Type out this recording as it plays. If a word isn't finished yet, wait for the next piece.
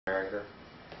married her,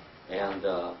 and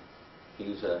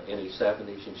he's in his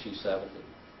 70s and she's 70.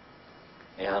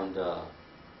 And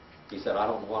he said, I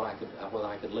don't know whether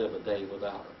I could live a day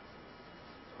without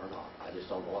her or not. I just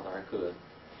don't know whether I could.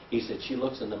 He said she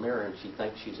looks in the mirror and she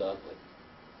thinks she's ugly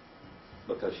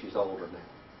because she's older now.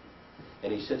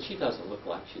 And he said she doesn't look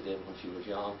like she did when she was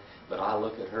young, but I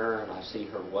look at her and I see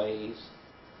her ways.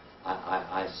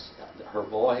 Her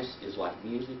voice is like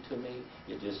music to me.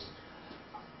 It just,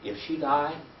 if she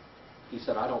died, he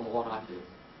said, I don't know what I'd do.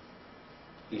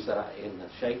 He said, in the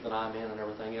shape that I'm in and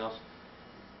everything else,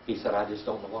 he said, I just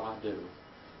don't know what I'd do.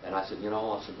 And I said, you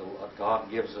know,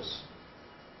 God gives us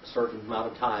a certain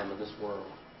amount of time in this world.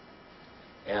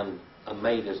 And a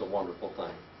mate is a wonderful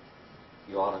thing.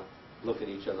 You ought to look at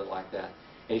each other like that.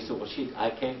 And he said, well,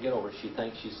 I can't get over it. She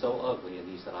thinks she's so ugly. And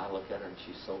he said, I look at her and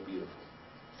she's so beautiful.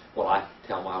 Well, I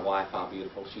tell my wife how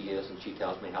beautiful she is, and she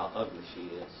tells me how ugly she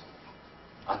is.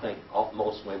 I think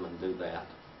most women do that.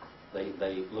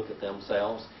 They look at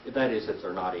themselves. That is, if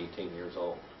they're not 18 years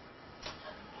old.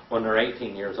 When they're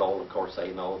 18 years old, of course,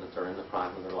 they know that they're in the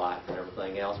prime of their life and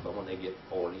everything else. But when they get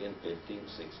 40 and 50 and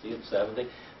 60 and 70,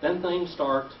 then things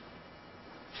start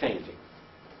changing.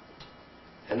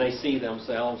 And they see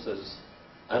themselves as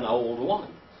an old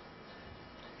woman.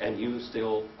 And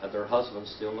their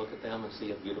husbands still look at them and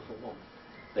see a beautiful woman.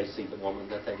 They see the woman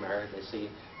that they married. They see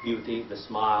beauty, the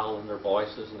smile, and their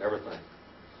voices and everything.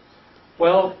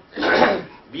 Well,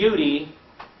 beauty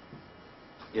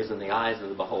is in the eyes of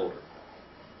the beholder.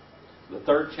 The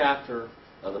 3rd chapter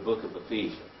of the book of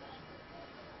Ephesians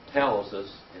tells us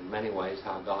in many ways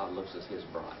how God looks at His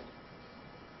bride.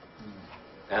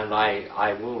 And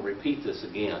I will repeat this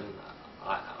again.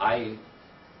 I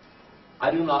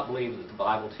do not believe that the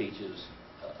Bible teaches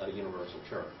a universal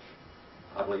church.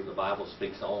 I believe the Bible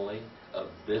speaks only of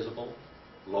visible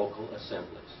local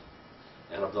assemblies.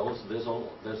 And of those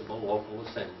visible local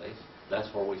assemblies,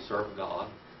 that's where we serve God.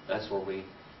 That's where we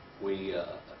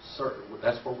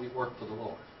that's where we work for the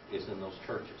Lord, is in those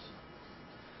churches.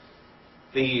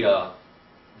 The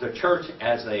church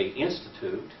as a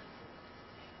institute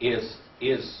is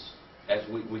as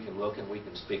we can look and we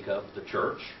can speak of the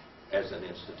church as an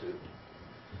institute.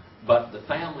 But the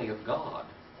family of God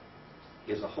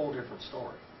is a whole different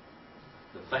story.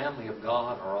 The family of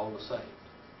God are all the saved.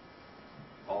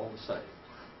 All the saved.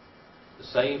 The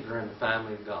saved are in the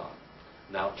family of God.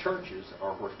 Now, churches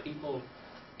are where people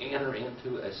enter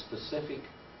into a specific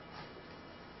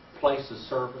place of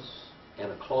service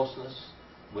and a closeness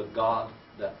with God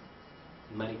that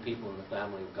many people in the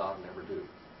family of God never do.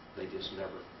 They just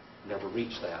never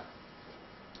reach that.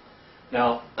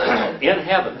 Now, in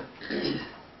heaven,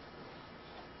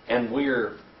 and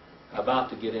we're about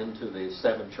to get into the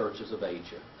 7 churches of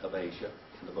Asia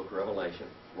in the book of Revelation.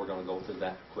 We're going to go through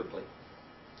that quickly.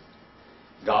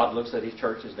 God looks at His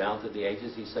churches down through the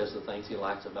ages. He says the things He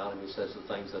likes about them. He says the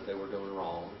things that they were doing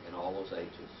wrong in all those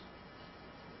ages.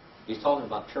 He's talking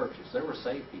about churches. There were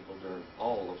saved people during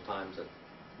all those times that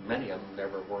many of them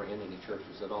never were in any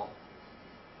churches at all.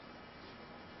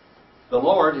 The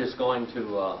Lord is going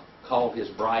to call His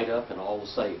bride up and all the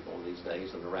saved one of these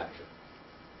days in the rapture.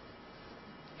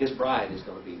 His bride is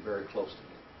going to be very close to Him.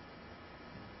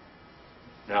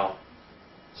 Now,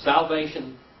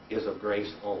 salvation is of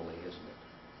grace only, isn't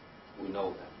it? We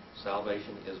know that.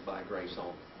 Salvation is by grace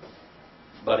only.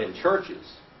 But in churches,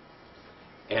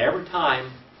 and every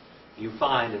time you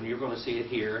find, and you're going to see it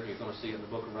here, and you're going to see it in the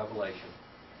book of Revelation,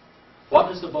 what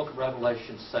does the book of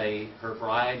Revelation say?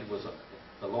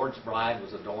 The Lord's bride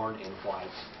was adorned in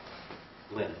white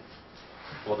linen.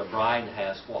 Well, the bride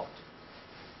has what?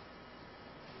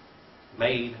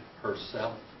 Made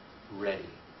herself ready.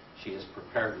 She has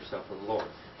prepared herself for the Lord.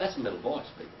 That's middle voice,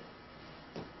 people.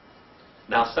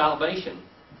 Now, salvation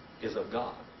is of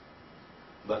God,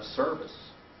 but service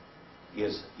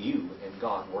is you and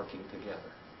God working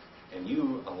together, and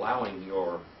you allowing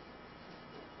your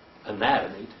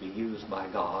anatomy to be used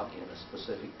by God in a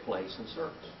specific place and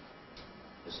service.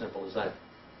 As simple as that.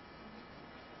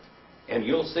 And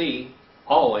you'll see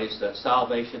always that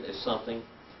salvation is something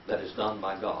that is done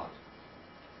by God.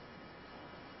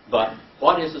 But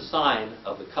what is the sign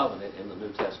of the covenant in the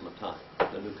New Testament time?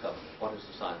 The New Covenant. What is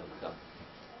the sign of the covenant?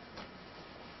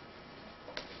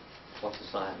 What's the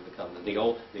sign of the covenant?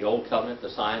 The old covenant,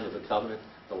 the sign of the covenant,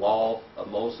 the law of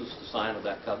Moses, the sign of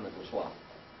that covenant was what?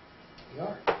 The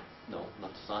ark. No,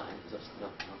 not the sign. No.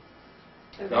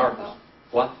 The ark rainbow. was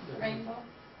what? The rainbow.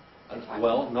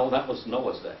 Well, no, that was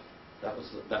Noah's day. That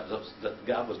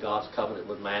was God's covenant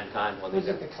with mankind. Was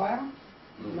it the cloud?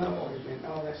 No.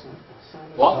 No, that's not the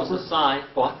sign. What was the sign?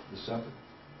 What? The supper?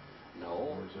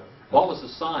 No. What was the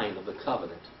sign of the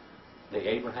covenant The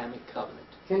Abrahamic covenant.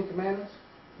 10 Commandments?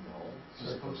 No.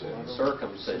 Circumcision.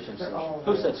 Circumcision. Oh.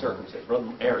 Who said circumcision?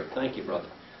 Brother Eric, thank you, brother.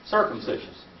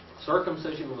 Circumcision.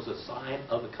 Circumcision was a sign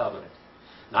of the covenant.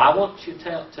 Now, I want you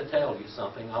to tell you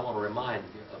something. I want to remind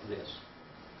you of this.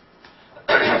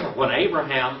 When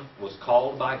Abraham was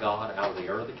called by God out of the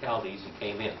Ur of the Chaldees, he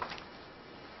came in.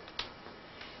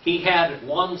 He had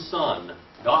one son.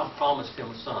 God promised him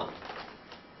a son.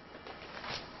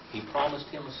 He promised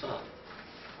him a son.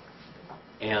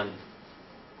 And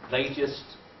they just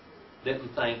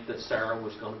didn't think that Sarah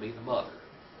was going to be the mother.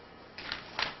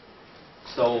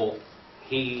 So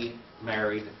he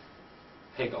married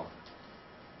Hagar.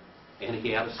 And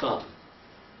he had a son.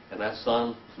 And that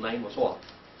son's name was what?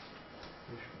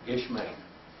 Ishmael.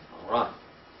 All right.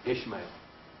 Ishmael.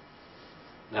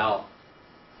 Now,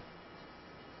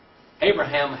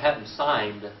 Abraham hadn't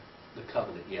signed the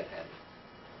covenant yet, had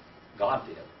he? God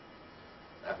did.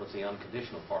 That was the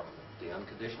unconditional part of it. The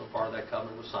unconditional part of that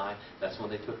covenant was signed. That's when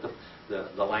they took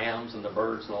the lambs and the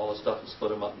birds and all the stuff and split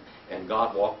them up. And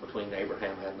God walked between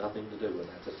Abraham. Had nothing to do with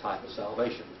that. It's a type of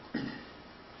salvation.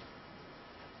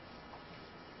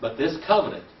 But this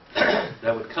covenant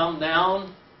that would come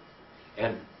down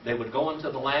and they would go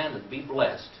into the land and be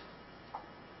blessed.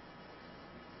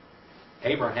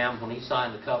 Abraham, when he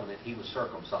signed the covenant, he was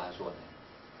circumcised, wasn't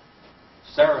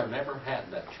he? Sarah never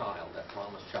had that child, that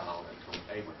promised child, until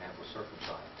Abraham was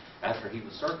circumcised. After he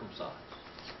was circumcised,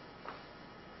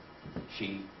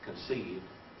 she conceived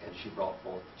and she brought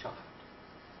forth the child.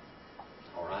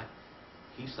 All right?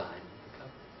 He signed the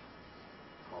covenant.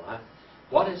 All right?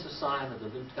 What is the sign of the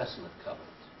New Testament covenant?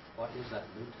 What is that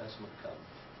New Testament covenant?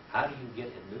 How do you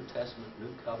get in New Testament,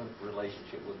 New Covenant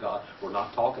relationship with God? We're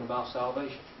not talking about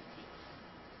salvation.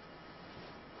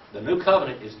 The New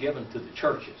Covenant is given to the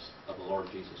churches of the Lord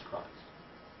Jesus Christ.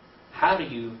 How do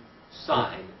you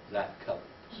sign that covenant?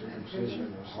 Circumcision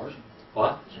of the heart.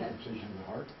 What? Circumcision of the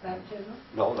heart. Baptism?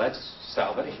 No, that's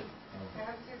salvation.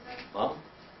 Baptism? Huh?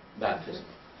 Baptism.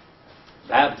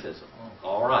 Baptism.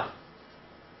 All right.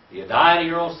 You die to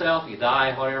your old self, you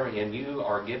die whatever, and you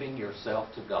are giving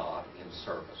yourself to God in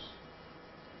service.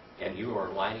 And you are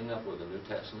lining up with the New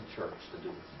Testament church to do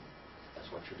it.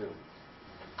 That's what you're doing.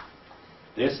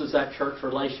 This is that church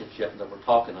relationship that we're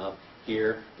talking of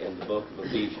here in the book of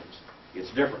Ephesians. It's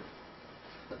different.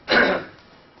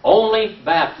 Only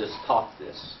Baptists taught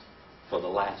this for the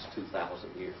last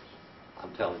 2,000 years.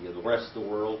 I'm telling you, the rest of the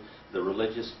world, the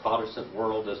religious Protestant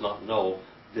world, does not know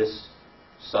this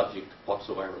subject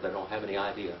whatsoever. They don't have any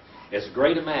idea. As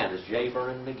great a man as J.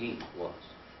 Vernon McGee was,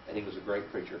 and he was a great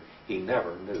preacher, he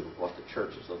never knew what the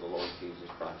churches of the Lord Jesus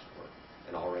Christ were.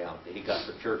 In all reality, he got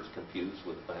the church confused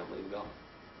with the family of God.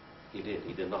 He did.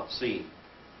 He did not see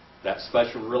that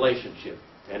special relationship.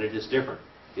 And it is different.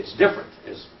 It's different.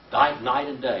 It's night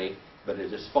and day, but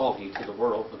it is foggy to the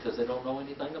world because they don't know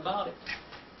anything about it.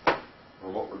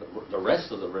 The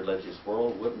rest of the religious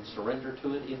world wouldn't surrender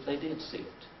to it if they did see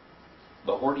it.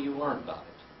 But where do you learn about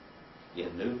it?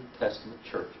 In New Testament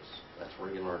churches. That's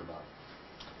where you learn about it.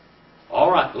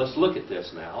 All right, let's look at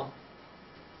this now.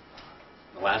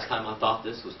 The last time I thought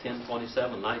this was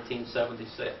 10/27,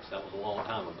 1976. That was a long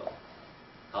time ago.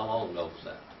 How long ago was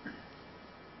that?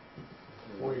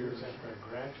 4 years after I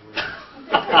graduated.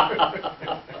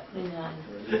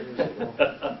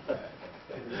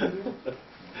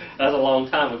 That's a long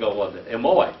time ago, wasn't it?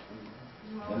 Emoy.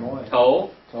 To.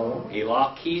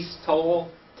 Elakisto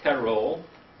Tero.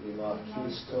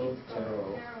 Elakisto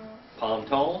Tero.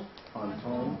 Ponton.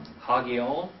 Ponton.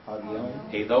 Hagion. Hagion.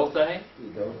 Edothe.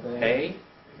 Idothe. He.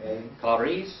 He.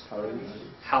 Karis. Karis.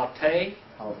 Haute.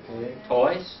 Haute.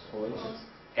 Tois. Tois.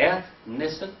 Eth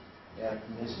Nissen.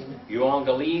 Ethnicity.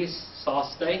 Euangelis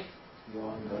Saste.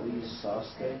 Euangelis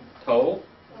Saste. To.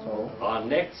 To.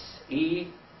 Onyx E.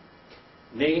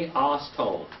 Ne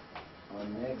Aston.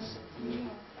 Onyx E.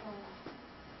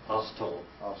 Aston.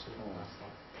 Aston.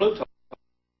 Pluto.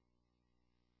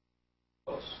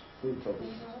 Plutos.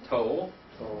 To.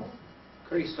 To.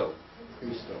 Christo.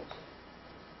 Christos.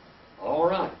 All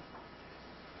right.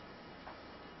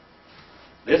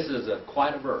 This is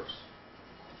quite a verse.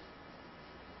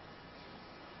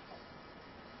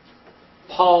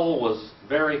 Paul was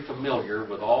very familiar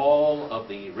with all of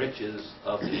the riches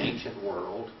of the ancient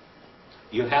world.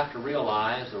 You have to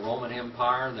realize the Roman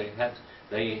Empire,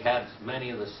 they had many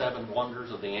of the 7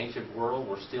 wonders of the ancient world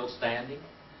were still standing.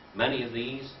 Many of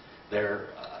these,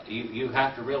 you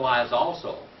have to realize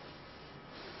also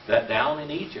that down in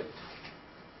Egypt,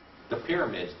 the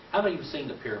pyramids, how many of you have seen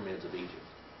the pyramids of Egypt?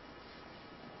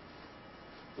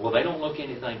 Well, they don't look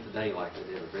anything today like they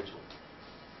did originally.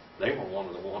 They were one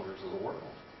of the wonders of the world.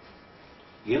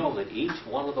 You know that each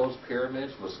one of those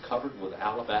pyramids was covered with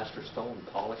alabaster stone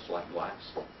polished like glass?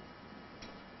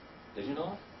 Did you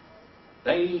know?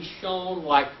 They shone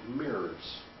like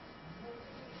mirrors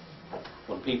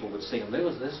when people would see them.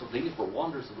 These were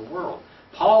wonders of the world.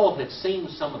 Paul had seen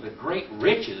some of the great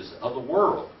riches of the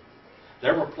world.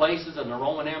 There were places in the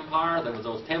Roman Empire, there were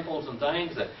those temples and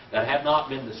things that had not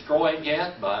been destroyed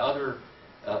yet by other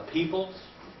peoples.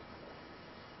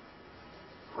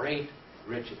 Great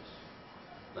riches.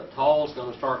 But Paul's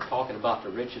going to start talking about the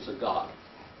riches of God.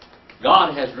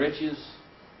 God has riches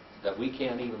that we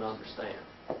can't even understand.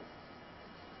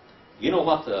 You know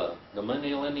what the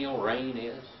millennial reign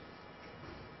is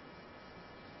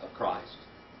of Christ?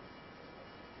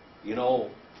 You know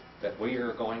that we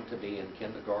are going to be in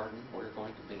kindergarten, we're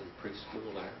going to be in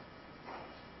preschool there,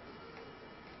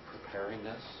 preparing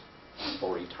us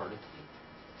for eternity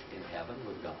in heaven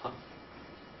with God.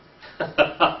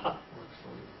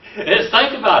 Just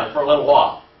think about it for a little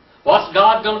while. What's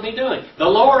God going to be doing? The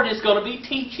Lord is going to be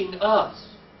teaching us.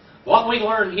 What we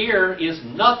learn here is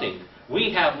nothing.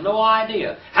 We have no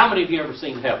idea. How many of you ever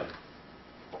seen heaven?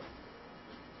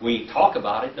 We talk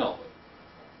about it, don't we?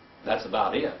 That's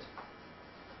about it.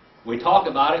 We talk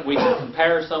about it. We can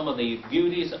compare some of the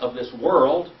beauties of this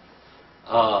world.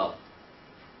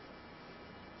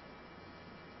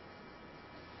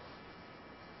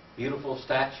 Beautiful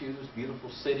statues, beautiful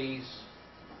cities,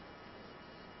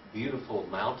 beautiful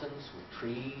mountains with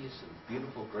trees, and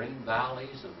beautiful green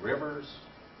valleys and rivers,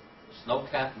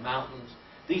 snow-capped mountains.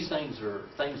 These things are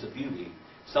things of beauty.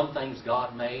 Some things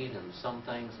God made and some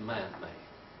things man made.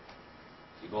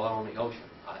 You go out on the ocean.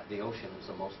 The ocean is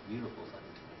the most beautiful thing to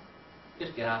me.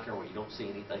 Just get out there where you don't see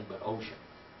anything but ocean.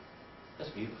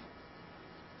 That's beautiful.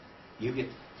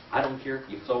 I don't care if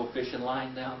you throw a fishing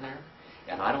line down there,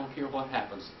 and I don't care what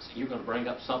happens. You're going to bring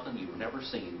up something you've never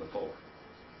seen before.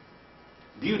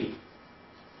 Beauty.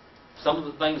 Some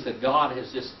of the things that God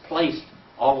has just placed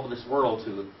all over this world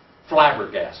to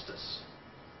flabbergast us.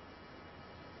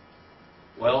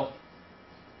 Well,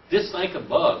 just think of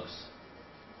bugs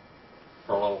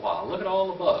for a little while. Look at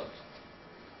all the bugs.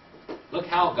 Look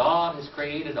how God has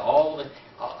created all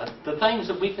the things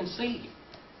that we can see.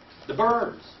 The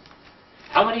birds.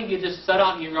 How many of you just sat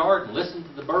out in your yard and listened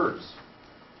to the birds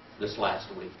this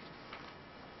last week?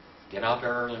 Get out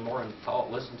there early morning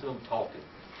and listen to them talking.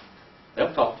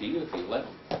 They'll talk to you if you let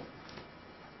them.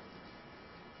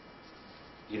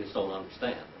 You just don't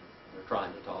understand. They're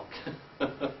trying to talk.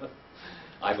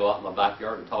 I go out in my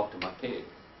backyard and talk to my pig.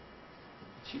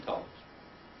 She talks.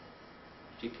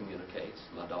 She communicates.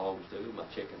 My dogs do. My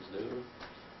chickens do.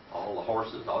 All the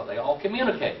horses, they all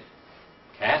communicate.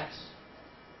 Cats.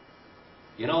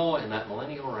 You know, in that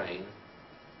millennial reign,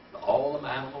 all the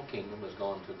animal kingdom is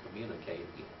going to communicate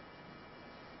again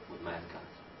with mankind,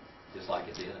 just like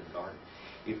it did in the garden.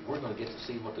 We're going to get to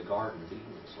see what the Garden of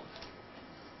Eden was like.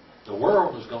 The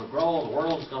world is going to grow, the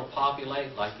world is going to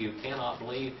populate like you cannot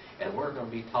believe, and we're going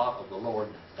to be taught of the Lord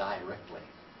directly.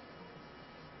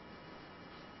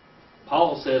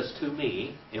 Paul says to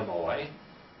me, emoi,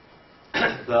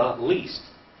 the least,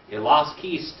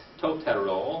 elaskist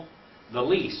totero, the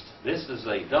least. This is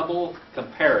a double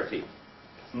comparative.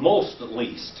 Most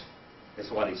least is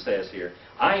what he says here.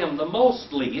 I am the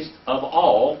most least of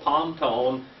all,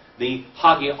 Ponton, the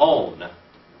hagion.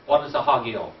 What is a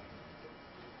hagion?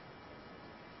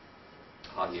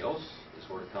 Hagios is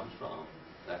where it comes from.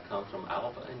 That comes from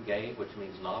alpha and gay, which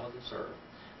means not of this earth.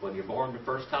 When you're born the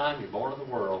first time, you're born of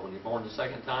the world. When you're born the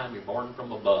second time, you're born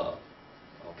from above.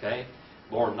 Okay?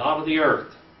 Born not of the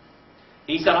earth.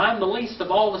 He said, I'm the least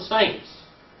of all the saints.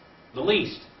 The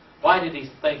least. Why did he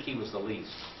think he was the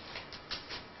least?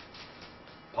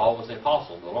 Paul was the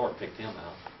apostle. The Lord picked him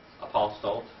out.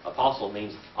 Apostle. Apostle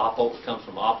means, apo comes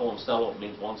from apo, and stello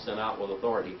means one sent out with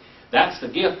authority. That's the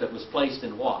gift that was placed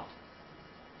in what?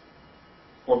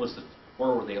 Where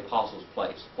were the apostles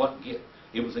placed? What gift?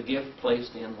 It was a gift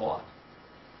placed in what?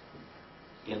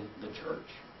 In the church.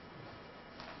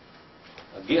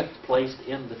 A gift placed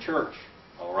in the church.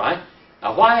 All right?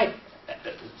 Now, why?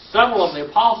 Several of the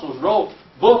apostles wrote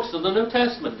books of the New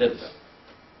Testament, didn't they?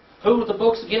 Who were the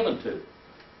books given to?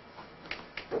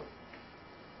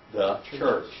 The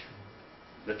church.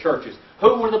 The churches.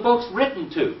 Who were the books written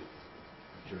to?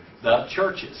 The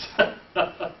churches.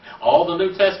 All the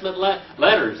New Testament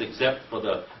letters, except for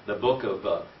the book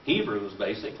of Hebrews,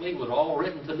 basically, was all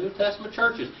written to New Testament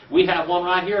churches. We have one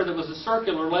right here that was a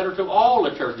circular letter to all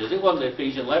the churches. It wasn't an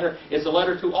Ephesian letter. It's a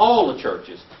letter to all the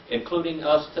churches, including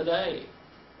us today.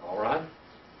 All right?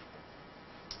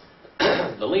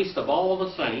 The least of all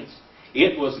the saints,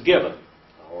 it was given.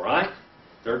 All right?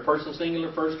 Third person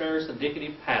singular, first aorist,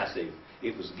 indicative, passive.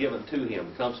 it was given to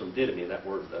him. It comes from didymi, that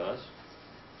word does.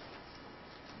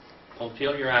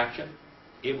 Punctiliar action.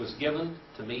 It was given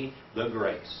to me, the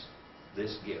grace,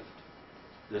 this gift,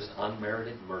 this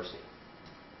unmerited mercy.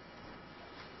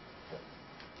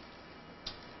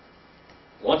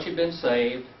 Once you've been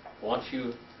saved, once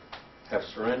you have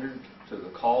surrendered to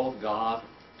the call of God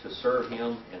to serve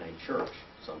Him in a church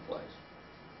someplace,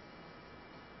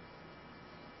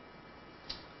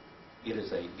 it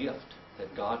is a gift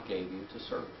that God gave you to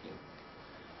serve Him.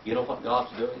 You know what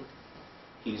God's doing?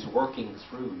 He's working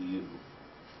through you.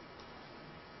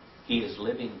 He is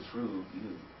living through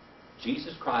you.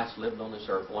 Jesus Christ lived on this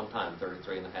earth one time,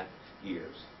 33 and a half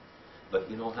years. But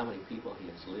you know how many people He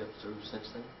has lived through since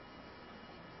then?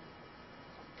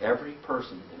 Every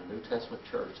person in a New Testament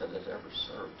church that has ever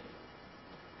served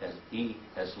Him, He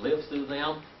has lived through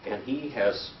them, and He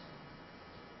has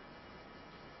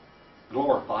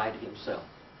glorified Himself.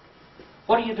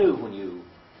 What do you do when you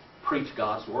preach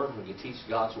God's Word, when you teach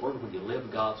God's Word, when you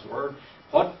live God's Word?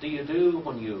 What do you do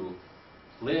when you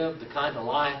live the kind of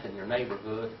life in your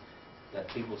neighborhood that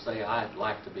people say, I'd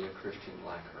like to be a Christian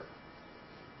like her,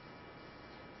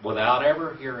 without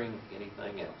ever hearing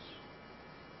anything else?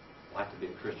 I'd like to be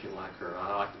a Christian like her.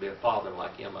 I'd like to be a father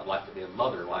like him. I'd like to be a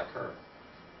mother like her.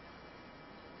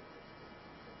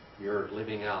 You're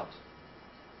living out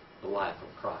the life of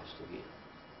Christ again.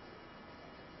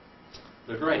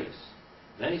 The grace.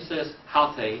 Then he says,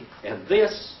 haute, and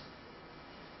this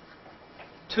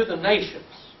to the nations,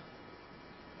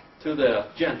 to the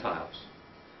Gentiles.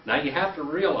 Now you have to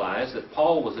realize that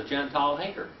Paul was a Gentile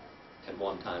hater at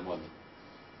one time, wasn't he?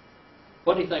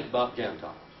 What do you think about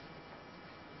Gentiles?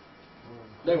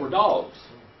 They were dogs.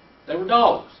 They were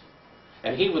dogs.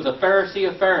 And he was a Pharisee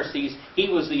of Pharisees. He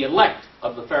was the elect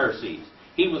of the Pharisees.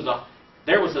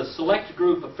 There was a select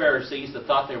group of Pharisees that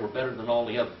thought they were better than all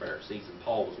the other Pharisees, and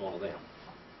Paul was one of them.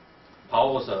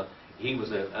 Paul was a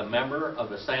member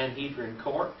of the Sanhedrin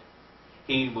court.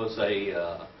 He was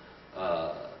a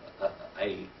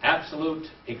absolute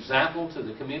example to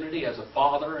the community as a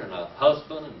father and a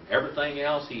husband and everything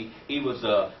else. He was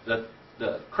the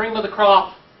cream of the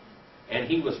crop, and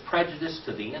he was prejudiced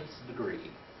to the nth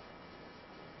degree.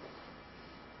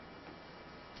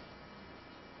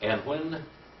 And when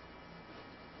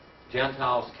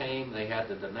Gentiles came, they had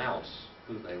to denounce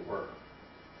who they were.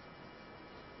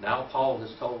 Now Paul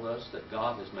has told us that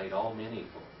God has made all men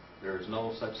equal. There is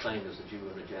no such thing as a Jew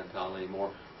and a Gentile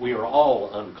anymore. We are all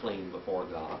unclean before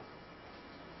God.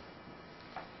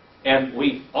 And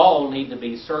we all need to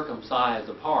be circumcised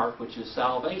of heart, which is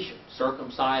salvation.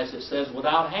 Circumcised, it says,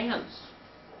 without hands.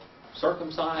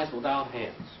 Circumcised without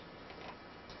hands.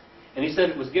 And he said,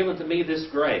 it was given to me this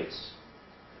grace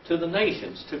to the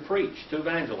nations, to preach, to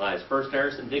evangelize. First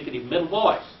aorist indicative, middle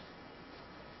voice.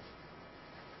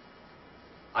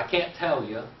 I can't tell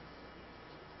you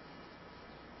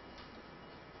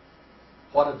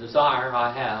what a desire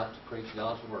I have to preach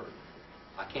God's Word.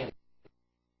 I can't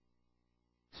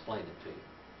explain it to you.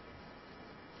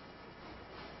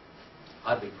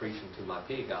 I'd be preaching to my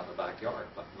pig out in the backyard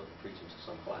if I could be preaching to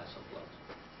some class someplace.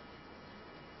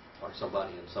 Or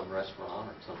somebody in some restaurant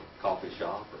or some coffee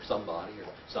shop or somebody or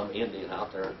some Indian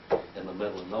out there in the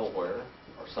middle of nowhere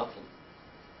or something.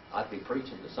 I'd be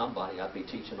preaching to somebody. I'd be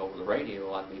teaching over the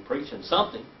radio. I'd be preaching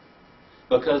something.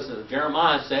 Because as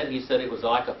Jeremiah said, he said it was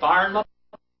like a fire in my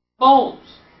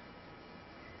bones.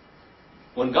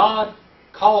 When God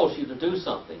calls you to do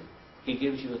something, He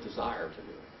gives you a desire to do it.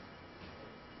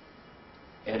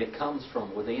 And it comes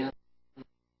from within.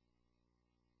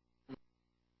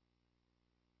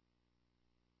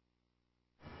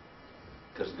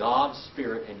 Because God's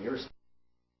Spirit and your Spirit,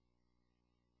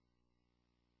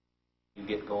 you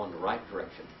get going the right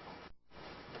direction.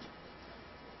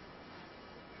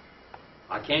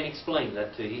 I can't explain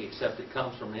that to you except it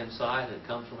comes from inside and it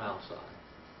comes from outside.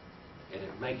 And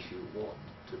it makes you want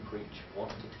to preach,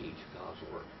 want to teach God's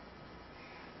Word.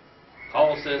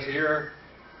 Paul says here,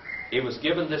 it was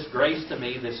given this grace to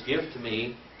me, this gift to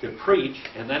me, to preach.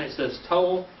 And then it says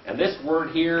told. And this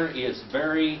word here is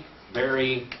very,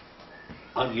 very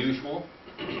unusual.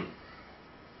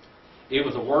 It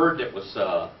was a word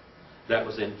that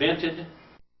was invented.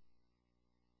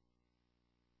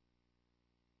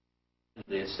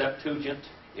 The Septuagint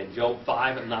in Job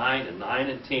 5 and 9 and 9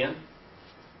 and 10,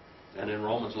 and in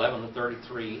Romans 11 and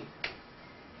 33.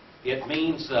 It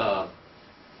means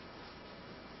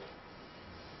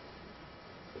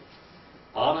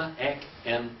ana, ek,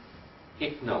 and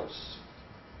iknos.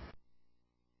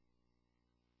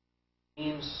 It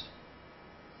means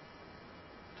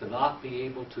to not be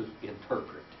able to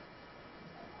interpret.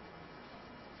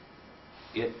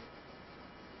 It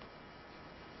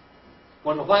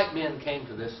When the white men came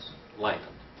to this land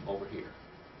over here,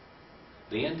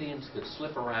 the Indians could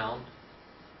slip around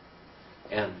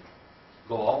and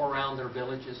go all around their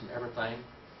villages and everything,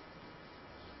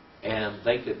 and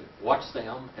they could watch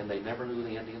them, and they never knew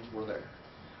the Indians were there.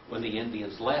 When the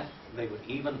Indians left, they would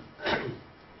even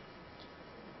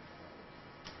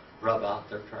rub out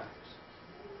their tracks,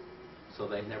 so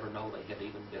they'd never know they had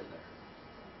even been there.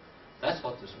 That's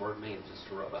what this word means, is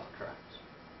to rub out tracks.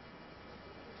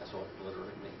 That's what it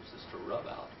literally means, is to rub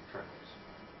out tracks.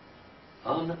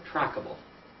 Untrackable.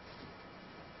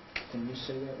 Can you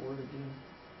say that word again?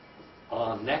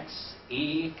 Nex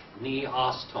e ni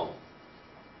oston.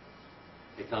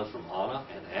 It comes from ana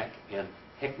and ek and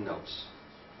hyknos.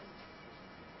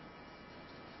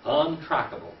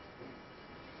 Untrackable.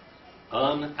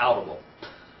 Unoutable.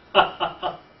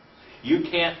 You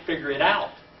can't figure it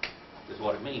out, is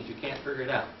what it means. You can't figure it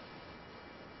out.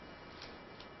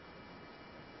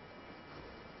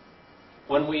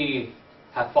 When we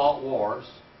have fought wars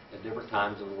at different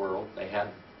times in the world, they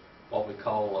had what we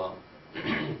call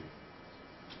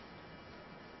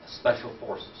special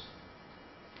forces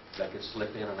that could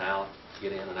slip in and out,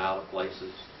 get in and out of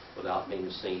places without being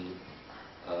seen,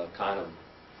 kind of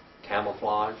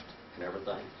camouflaged and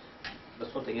everything.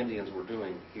 That's what the Indians were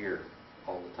doing here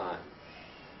all the time.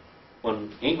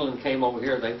 When England came over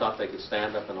here, they thought they could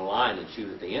stand up in a line and shoot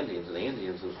at the Indians, and the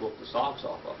Indians would whoop the socks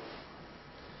off of them.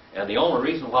 And the only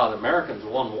reason why the Americans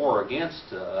won war against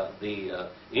the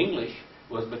English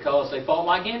was because they fought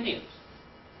like Indians.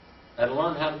 They had to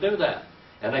learn how to do that.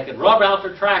 And they could rub out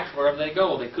their tracks wherever they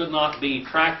go. They could not be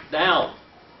tracked down.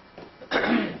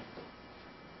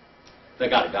 They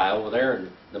got a guy over there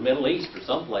in the Middle East or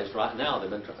someplace right now. They've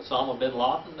been Osama bin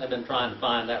Laden. They've been trying to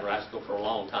find that rascal for a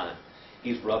long time.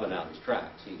 He's rubbing out his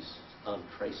tracks. He's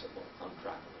untraceable,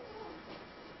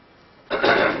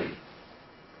 untrackable.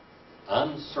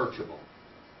 Unsearchable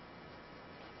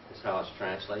is how it's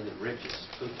translated. Riches,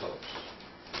 putos.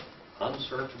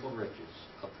 Unsearchable riches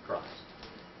of the Christ.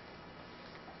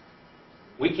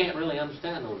 We can't really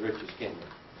understand those riches, can we?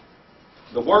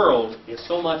 The world is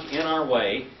so much in our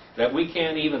way that we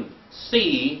can't even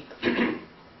see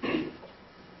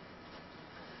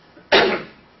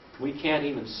we can't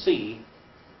even see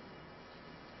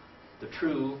the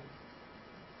true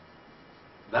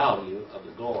value of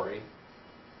the glory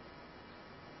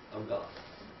of God.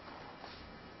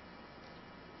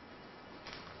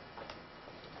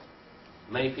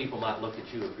 Many people might look at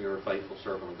you if you're a faithful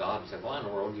servant of God and say, why in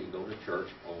the world do you go to church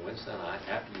on Wednesday night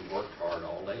after you've worked hard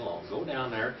all day long? Go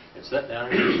down there and sit down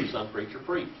and listen to some preacher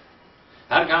preach.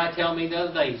 I had a guy tell me the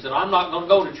other day, he said, I'm not going to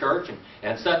go to church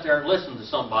and sit there and listen to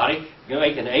somebody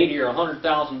making $80,000 or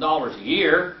 $100,000 a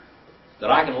year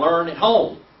that I can learn at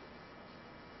home.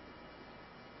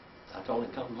 I told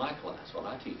him, come to my class. What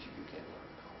I teach you, you can't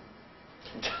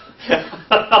learn at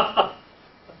home.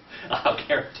 I'll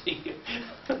guarantee you.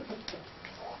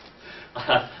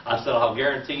 I said, I'll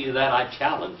guarantee you that. I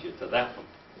challenge you to that one.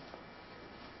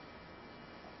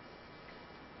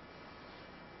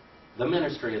 The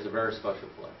ministry is a very special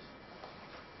place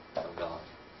of God.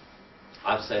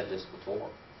 I've said this before.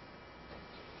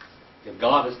 If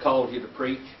God has called you to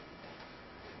preach,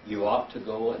 you ought to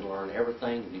go and learn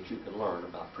everything that you can learn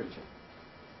about preaching.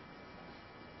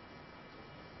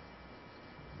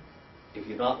 If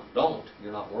you don't,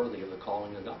 you're not worthy of the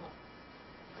calling of God.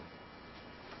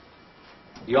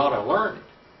 You ought to learn it.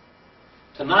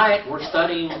 Tonight we're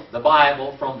studying the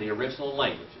Bible from the original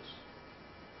languages.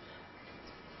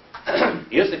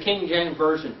 Is the King James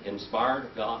Version inspired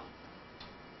of God?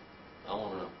 I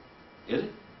want to know. Is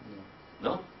it?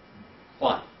 No?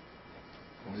 Why?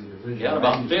 You had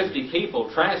about 50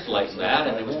 people translating that,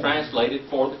 and it was translated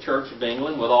for the Church of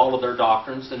England with all of their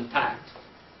doctrines intact.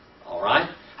 All right?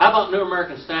 How about New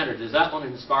American Standard? Is that one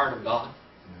inspired of God?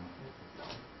 No.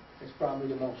 It's probably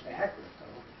the most accurate,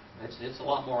 though. It's a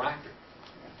lot more accurate.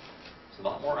 It's a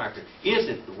lot more accurate. Is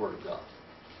it the Word of God?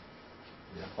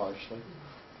 Yeah, partially.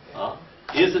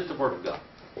 Is it the Word of God?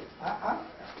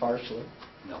 Partially.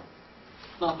 No.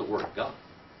 It's not the Word of God.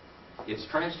 It's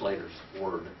translators'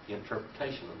 word,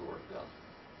 interpretation of the Word of God.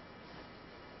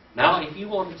 Now, if you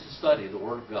wanted to study the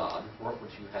Word of God, what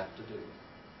would you have to do?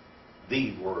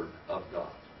 The Word of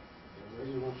God. The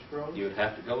original scroll. You would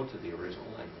have to go to the original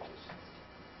languages.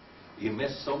 You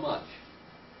miss so much.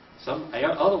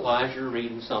 Otherwise, you're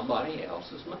reading somebody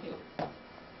else's mail.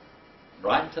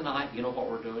 Right tonight, you know what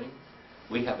we're doing?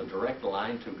 We have a direct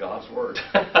line to God's Word.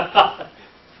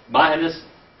 Minus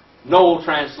no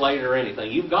translator or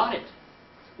anything. You've got it.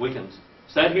 We can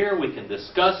sit here, we can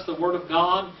discuss the Word of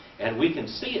God, and we can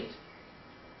see it.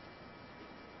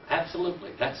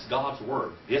 Absolutely. That's God's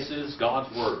Word. This is God's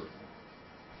Word.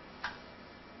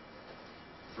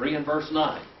 3 and verse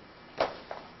 9.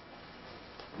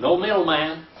 No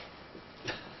middleman.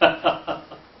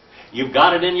 You've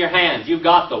got it in your hands. You've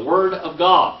got the Word of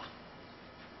God.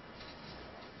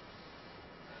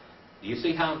 Do you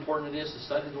see how important it is to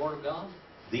study the Word of God?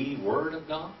 The Word of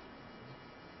God?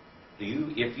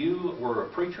 If you were a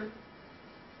preacher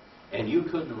and you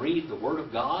couldn't read the Word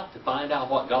of God to find out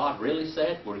what God really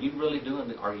said, are you really doing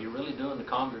the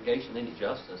congregation any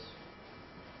justice?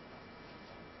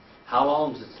 How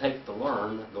long does it take to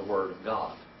learn the Word of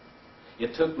God?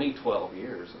 It took me 12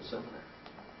 years in seminary.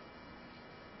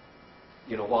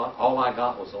 You know what? All I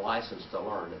got was a license to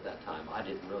learn at that time. I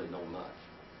didn't really know much.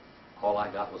 All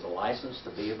I got was a license to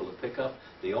be able to pick up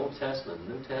the Old Testament and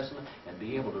New Testament and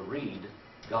be able to read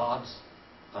God's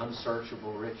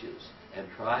unsearchable riches and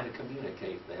try to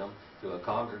communicate them to a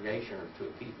congregation or to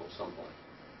a people someplace.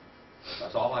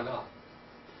 That's all I got.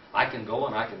 I can go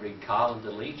and I can read Kyle and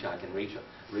DeLeach. I can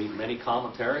read many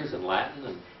commentaries in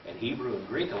Latin and Hebrew and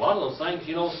Greek. A lot of those things,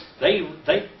 you know,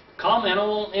 they comment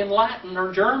on in Latin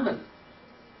or German.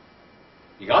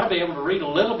 You got to be able to read a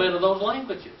little bit of those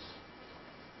languages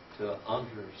to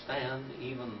understand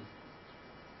even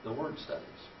the word studies.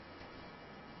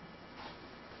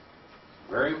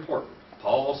 Very important.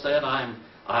 Paul said, I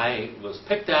was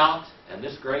picked out, and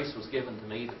this grace was given to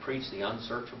me to preach the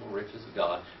unsearchable riches of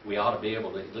God. We ought to be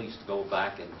able to at least go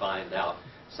back and find out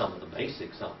some of the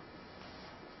basics of them.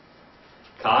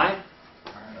 Kai,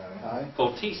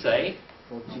 potise,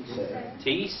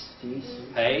 tis,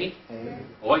 pei,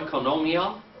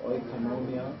 oikonomia,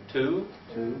 tu,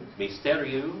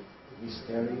 mysteriou,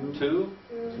 tu,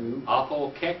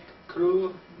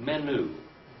 apokekru menu.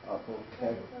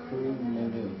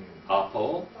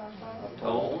 Apo,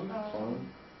 ton,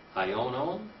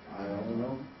 ionon,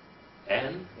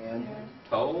 en,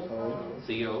 to,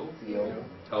 theo,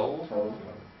 to,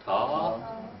 ta,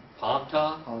 panta,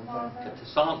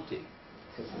 katasanti.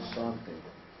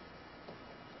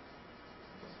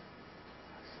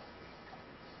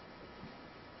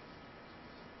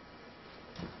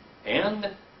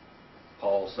 And,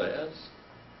 Paul says,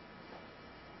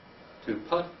 to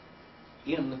put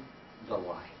in the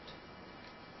light,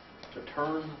 to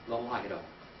turn the light on.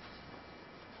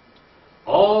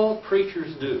 All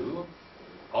preachers do,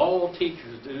 all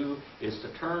teachers do, is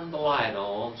to turn the light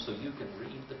on so you can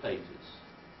read the pages.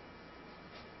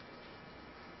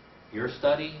 Your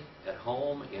study at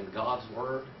home in God's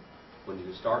Word, when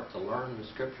you start to learn the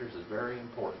Scriptures, is very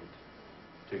important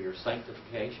to your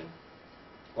sanctification.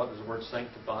 What does the word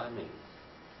sanctify mean?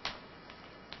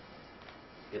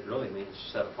 It really means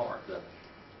set apart, doesn't it?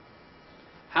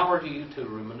 How are you to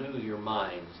renew your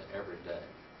minds every day?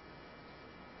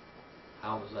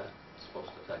 How is that supposed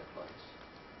to take place?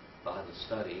 By the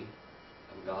study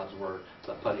of God's Word,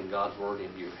 by putting God's Word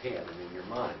into your head and in your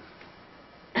mind.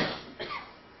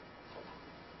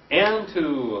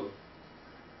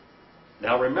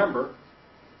 Now remember,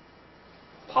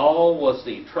 Paul was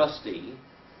the trustee,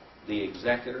 the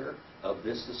executor of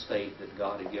this estate that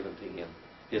God had given to him.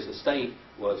 His estate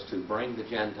was to bring the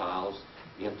Gentiles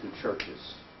into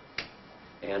churches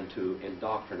and to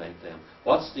indoctrinate them.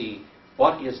 What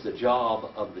is the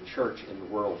job of the church in the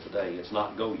world today? It's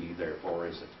not go ye therefore,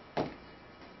 is it?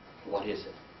 What is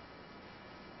it?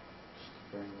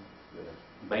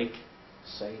 Make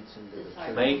saints into the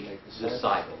church. Make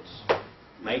disciples.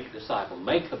 Make disciples.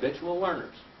 Make habitual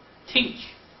learners. Teach.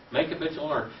 Make habitual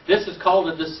learners. This is called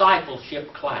a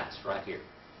discipleship class right here.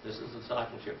 This is a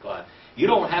discipleship class. You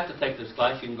don't have to take this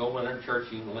class. You can go in a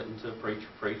church. You can listen to a preacher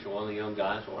preach, or one of the young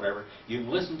guys, or whatever. You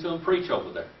can listen to him preach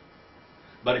over there.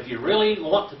 But if you really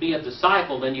want to be a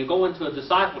disciple, then you go into a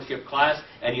discipleship class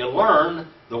and you learn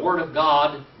the Word of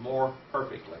God more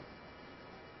perfectly.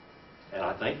 And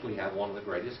I think we have one of the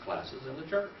greatest classes in the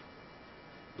church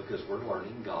because we're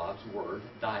learning God's Word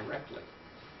directly.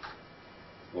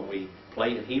 When we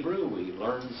play in Hebrew, we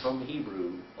learn from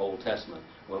Hebrew Old Testament.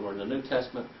 When we're in the New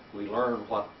Testament, we learn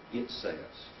what it says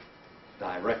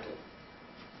directly.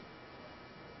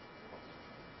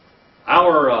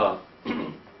 Our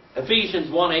Ephesians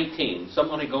 1:18.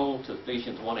 Somebody go to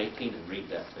Ephesians 1:18 and read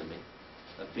that to me.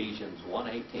 Ephesians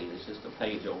 1:18. It's just a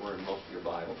page over in most of your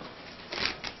Bible.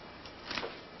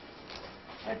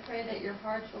 I pray that your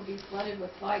hearts will be flooded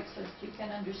with light so that you can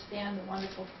understand the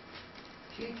wonderful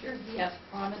future He has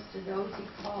promised to those He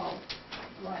called.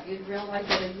 I want you to realize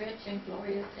what a rich and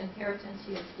glorious inheritance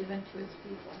He has given to His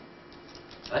people.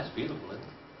 That's beautiful, isn't it?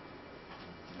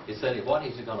 He said, what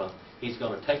He's going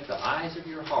to take the eyes of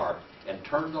your heart and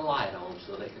turn the light on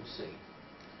so they can see.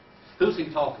 Who's He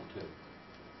talking to?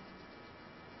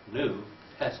 New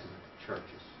Testament churches.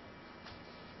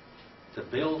 To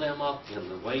build them up in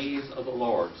the ways of the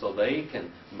Lord so they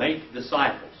can make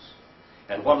disciples.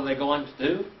 And what are they going to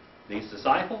do, these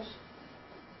disciples?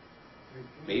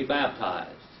 Be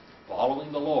baptized,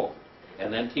 following the Lord,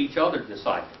 and then teach other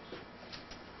disciples.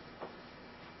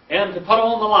 And to put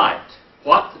on the light,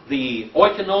 what the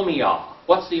oikonomia.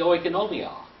 What's the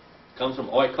oikonomia? It comes from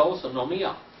oikos and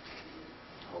nomia.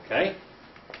 Okay?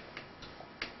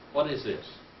 What is this?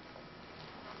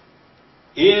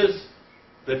 Is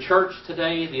the church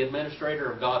today the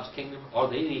administrator of God's kingdom? Are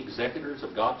they the executors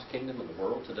of God's kingdom in the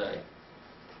world today?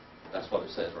 That's what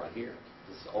it says right here.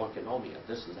 This is oikonomia.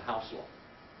 This is the house law.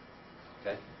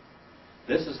 Okay?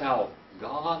 This is how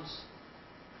God's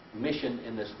mission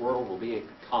in this world will be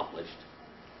accomplished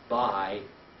by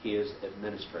His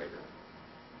administrator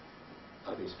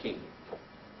of His kingdom.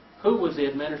 Who was the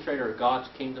administrator of God's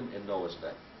kingdom in Noah's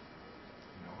day?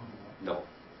 Noah.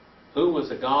 Who was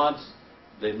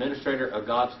the administrator of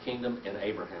God's kingdom in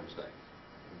Abraham's day?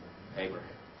 Abraham.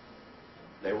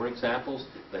 They were examples.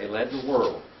 They led the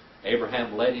world.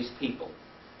 Abraham led his people.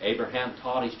 Abraham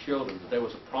taught his children that there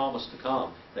was a promise to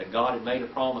come, that God had made a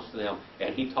promise to them,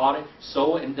 and he taught it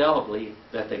so indelibly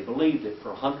that they believed it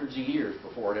for hundreds of years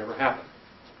before it ever happened.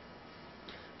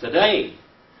 Today,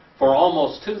 for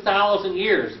almost 2,000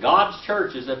 years, God's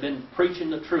churches have been preaching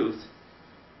the truth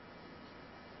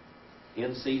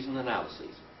in season and out of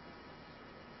season.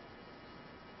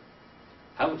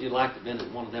 How would you like to have been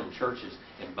in one of them churches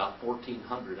in about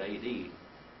 1400 A.D.?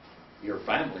 Your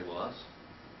family was.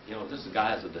 You know, this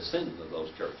guy is a descendant of those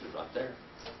churches right there.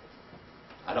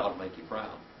 That ought to make you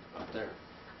proud, right there.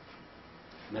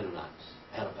 Mennonites,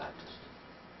 Anabaptists.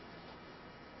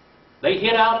 They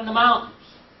hid out in the mountains.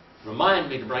 Remind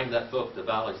me to bring that book, The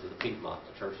Valleys of the Piedmont,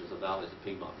 The Churches of the Valleys of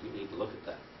Piedmont. You need to look at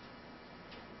that.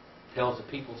 It tells the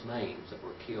people's names that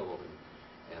were killed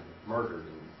and murdered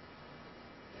and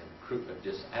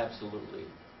just absolutely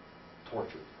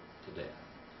tortured to death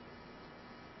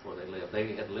where they lived.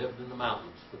 They had lived in the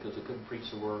mountains because they couldn't preach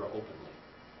the word openly.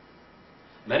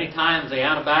 Many times the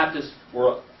Anabaptists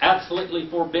were absolutely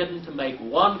forbidden to make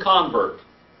one convert.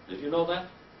 Did you know that?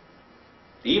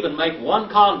 To even make one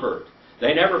convert.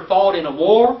 They never fought in a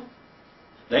war.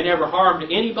 They never harmed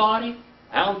anybody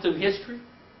out through history.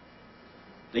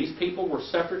 These people were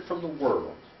separate from the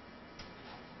world.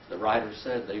 The writer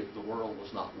said the world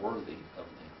was not worthy of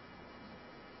them.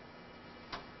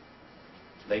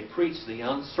 They preached the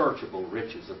unsearchable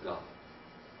riches of God.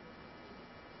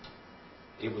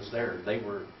 It was there. They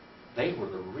were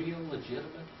the real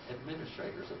legitimate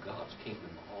administrators of God's kingdom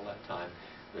all that time.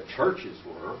 The churches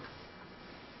were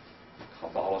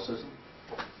Catholicism,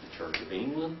 the Church of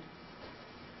England.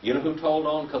 You know who told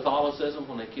on Catholicism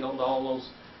when they killed all those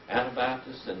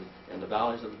Anabaptists in the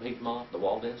valleys of the Piedmont, the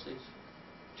Waldenses?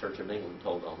 Church of England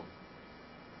told on them.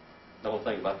 The only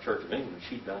thing about the Church of England,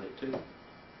 she'd done it too.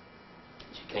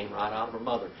 She came right out of her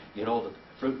mother. You know, the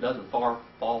fruit doesn't fall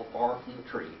far from the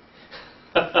tree.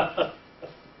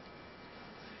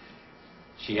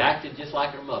 She acted just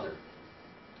like her mother.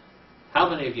 How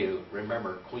many of you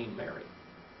remember Queen Mary?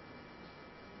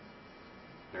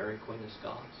 Mary, Queen of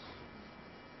Scots?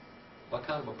 What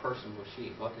kind of a person was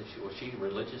she? Was she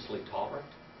religiously tolerant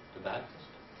to Baptists?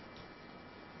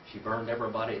 She burned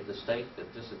everybody at the stake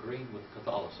that disagreed with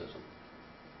Catholicism.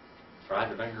 Tried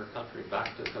to bring her country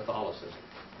back to Catholicism.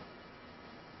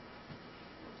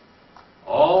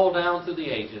 All down through the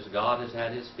ages, God has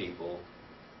had His people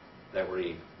that were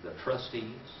the trustees,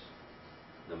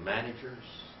 the managers,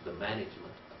 the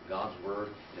management of God's Word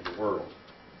in the world.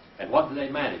 And what did they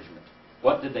manage?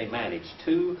 What did they manage?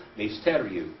 To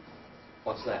mysteriou.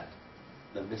 What's that?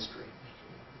 The mystery.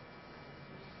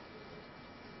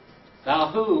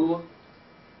 Now, who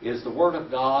is the Word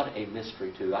of God a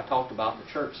mystery to? I talked about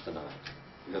the church tonight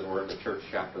because we're in the church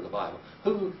chapter of the Bible.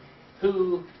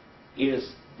 Who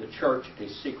is the church a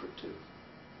secret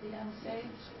to? The unsaved.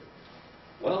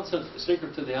 Well, it says a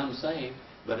secret to the unsaved,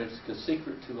 but it's a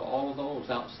secret to all of those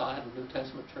outside the New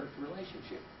Testament church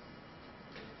relationship.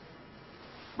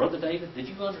 Brother David, did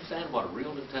you understand what a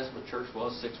real New Testament church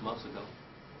was 6 months ago?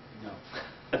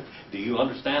 No. Do you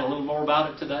understand a little more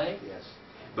about it today? Yes.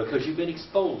 Because you've been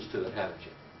exposed to it, haven't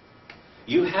you?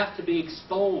 You have to be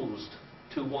exposed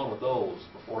to one of those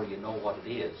before you know what it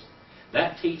is.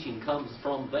 That teaching comes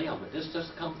from them. It just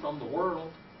doesn't come from the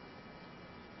world.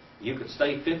 You could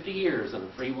stay 50 years in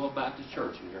a Free Will Baptist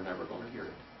church and you're never going to hear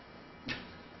it.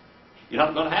 You're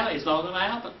not going to have it. It's not going to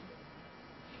happen.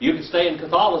 You could stay in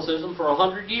Catholicism for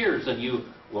 100 years and you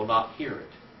will not hear it.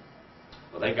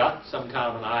 Well, they got some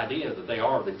kind of an idea that they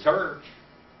are the church.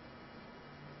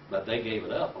 But they gave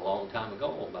it up a long time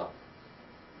ago, about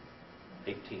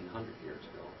 1,800 years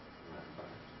ago. Matter of fact.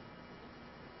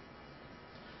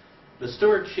 The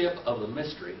stewardship of the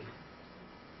mystery,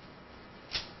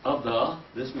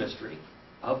 this mystery,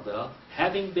 of the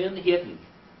having been hidden.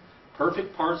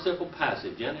 Perfect participle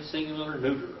passage, genitive singular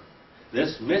neuter.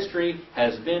 This mystery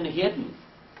has been hidden.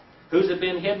 Who's it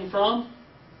been hidden from?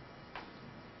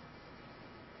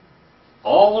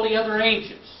 All the other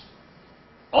ages.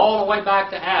 All the way back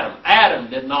to Adam. Adam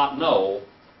did not know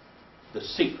the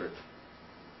secret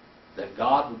that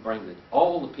God would bring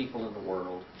all the people in the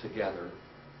world together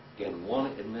in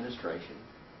one administration.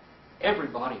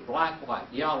 Everybody, black, white,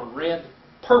 yellow, red,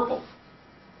 purple,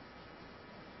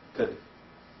 could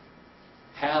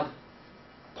have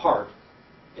part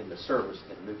in the service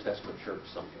in the New Testament church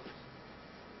someplace.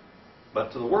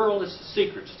 But to the world, it's a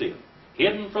secret still.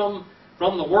 Hidden from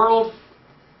the world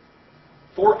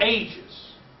for ages.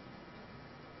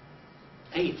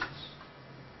 Ages.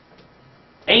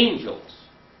 Angels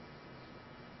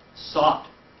sought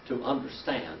to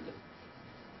understand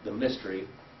the mystery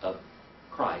of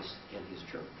Christ in His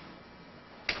church.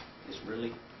 It's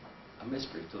really a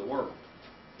mystery to the world.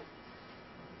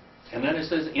 And then it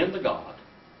says, in the God,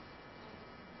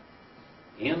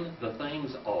 in the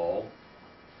things all,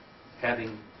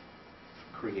 having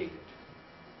created.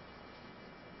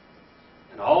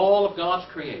 And all of God's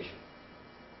creation,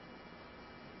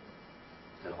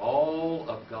 and all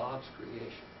of God's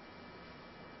creation,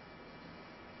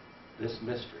 this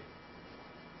mystery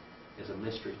is a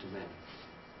mystery to many.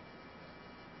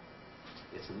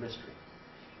 It's a mystery.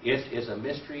 It is a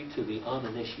mystery to the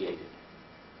uninitiated.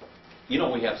 You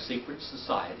know, we have secret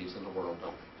societies in the world,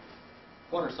 don't we?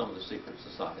 What are some of the secret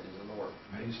societies in the world?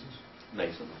 Masons.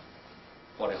 Masons.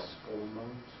 What else? Skull and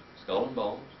Bones. Skull and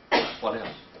Bones. What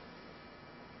else?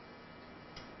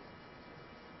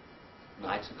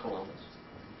 Knights of Columbus.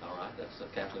 All right, that's the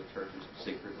Catholic Church's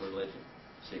secret religion,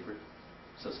 secret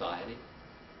society.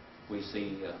 We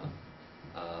see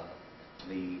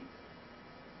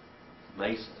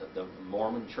the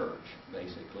Mormon Church,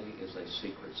 basically, is a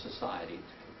secret society.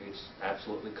 It's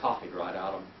absolutely copied right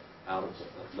out of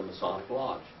the Masonic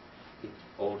Lodge.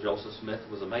 Old Joseph Smith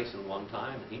was a Mason one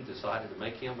time, and he decided to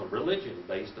make him a religion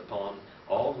based upon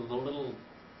all of the little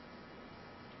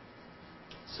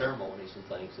ceremonies and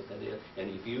things that they did. And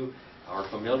if you are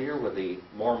familiar with the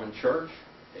Mormon Church,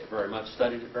 they very much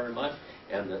studied it very much,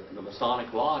 and the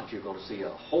Masonic Lodge, you're going to see a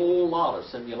whole lot of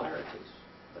similarities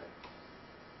there.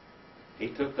 He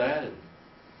took that and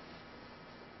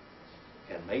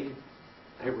made it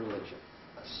a religion,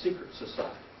 a secret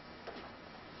society.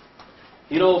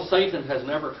 You know, Satan has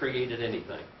never created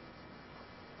anything,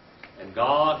 and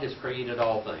God has created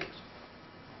all things.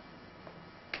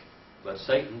 But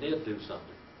Satan did do something.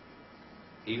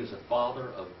 He was the father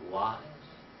of lies.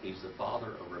 He's the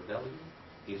father of rebellion.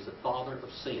 He's the father of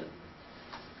sin.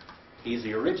 He's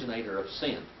the originator of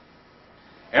sin.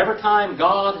 Every time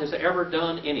God has ever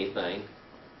done anything,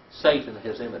 Satan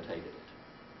has imitated it.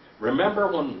 Remember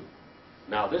when,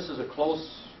 now this is a close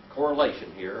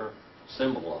correlation here,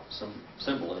 symbolism.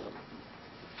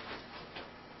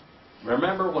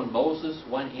 Remember when Moses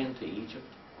went into Egypt?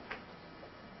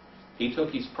 He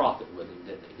took his prophet with him,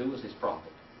 didn't he? Who was his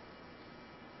prophet?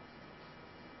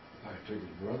 I took his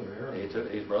brother Aaron. He took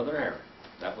his brother Aaron.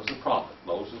 That was the prophet.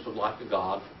 Moses was like the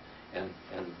God, and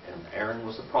Aaron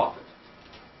was the prophet.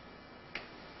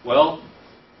 Well,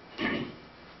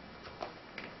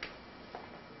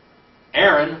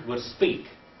 Aaron would speak,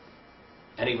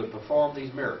 and he would perform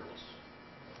these miracles,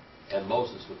 and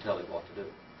Moses would tell him what to do.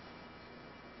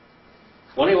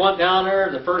 When he went down there,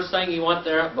 the first thing he went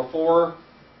there before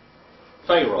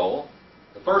Pharaoh,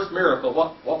 the first miracle,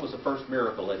 what was the first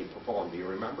miracle that he performed? Do you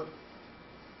remember?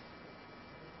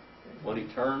 When he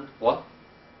turned, what?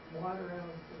 Water out of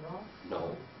the rock?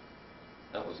 No.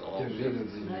 That was a It long was either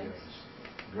the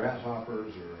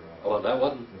grasshoppers or well, that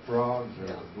wasn't. the frogs or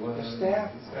Yeah. the blood. The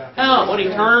staff. Now, when he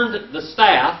turned the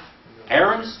staff,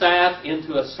 Aaron's staff,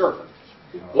 into a serpent,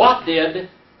 what did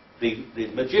the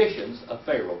magicians of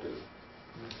Pharaoh do?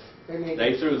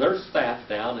 They threw their staff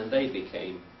down and they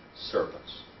became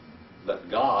serpents. But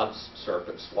God's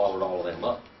serpent swallowed all of them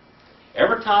up.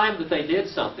 Every time that they did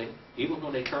something, even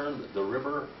when they turned the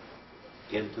river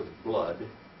into blood,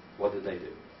 what did they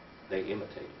do? They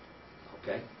imitated.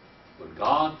 Okay? When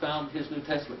God found His New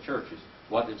Testament churches,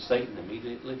 what did Satan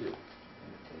immediately do?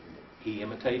 He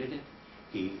imitated it.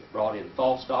 He brought in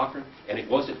false doctrine. And it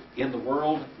wasn't in the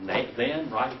world then,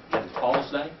 right, in Paul's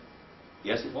day?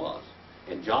 Yes, it was.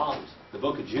 In John's, the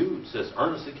book of Jude says,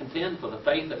 earnestly contend for the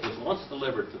faith that was once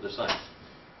delivered to the saints.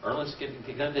 Earnestly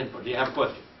contend for. Do you have a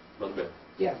question, Brother Bill?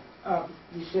 Yeah,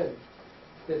 you said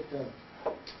that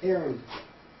Aaron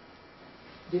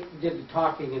did the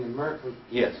talking and the miracles.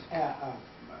 Yes.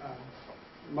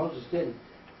 Moses didn't.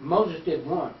 Moses did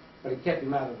one, but it kept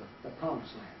him out of the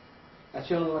promised land. That's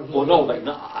the only one he Well, did.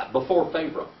 no, before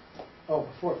Pharaoh. Oh,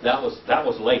 before. That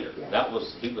was later. Yeah.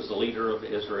 He was the leader of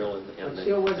Israel in But the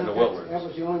still wasn't wilderness. that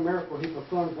was the only miracle he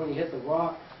performed when he hit the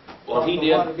rock. Well, he the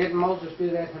did. Water. Didn't Moses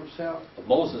do that himself?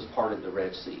 Moses parted the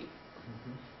Red Sea.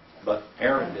 But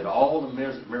Aaron did all the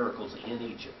miracles in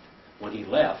Egypt. When he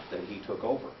left, then he took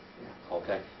over.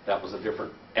 Okay? That was a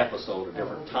different episode, a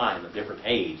different time, a different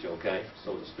age, okay,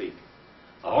 so to speak.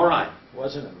 All right.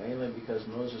 Wasn't it mainly because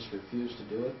Moses refused to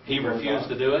do it? He refused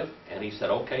to do it, and he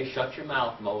said, okay, shut your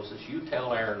mouth, Moses. You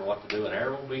tell Aaron what to do, and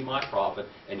Aaron will be my prophet,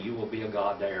 and you will be a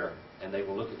God to Aaron. And they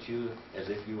will look at you as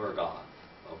if you are God.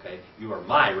 Okay? You are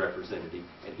my representative,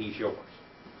 and he's yours.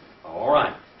 All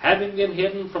right. Having been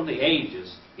hidden from the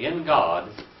ages in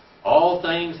God, all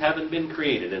things having been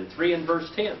created. In 3 and verse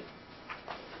 10.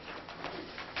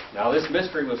 Now this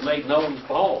mystery was made known to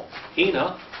Paul.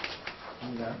 Hina,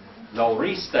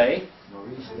 Noriste,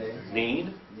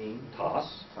 Neen,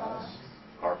 Tas,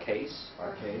 Arcase,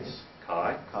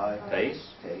 Kai, Tes,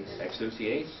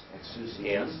 Exousies,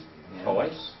 En,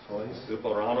 Tois,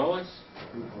 Uporanos,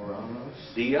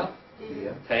 Dia,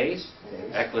 Tes,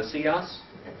 Ecclesias,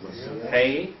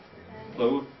 Pei,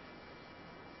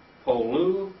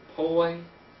 Polu, Poi,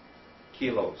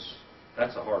 Kilos.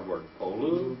 That's a hard word.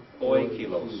 Polu, Poi,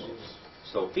 Kilos.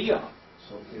 Sophia,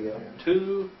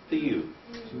 to the you.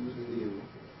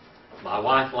 My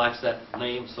wife likes that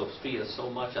name, Sophia, so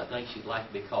much I think she'd like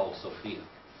to be called Sophia.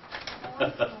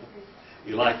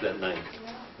 You like that name?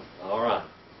 All right.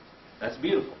 That's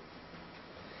beautiful.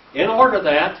 In order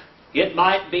that it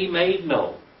might be made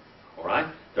known. All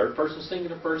right? Third person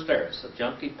singular, first aorist,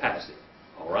 subjunctive passive.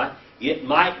 All right? It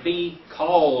might be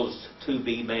caused to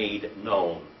be made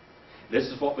known. This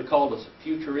is what we call the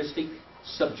futuristic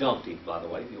subjunctive, by the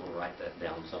way, if you want to write that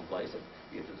down someplace,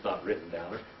 if it's not written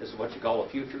down there. This is what you call a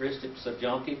futuristic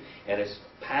subjunctive, and it's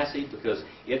passive because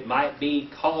it might be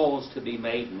caused to be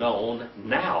made known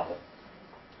now.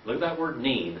 Look at that word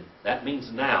neen. That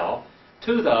means now.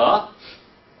 To the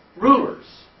rulers.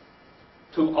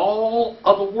 To all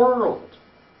of the world.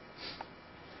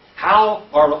 How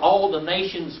are all the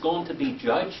nations going to be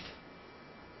judged?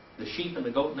 The sheep and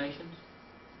the goat nations?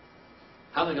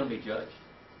 How are they going to be judged?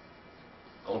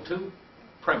 On 2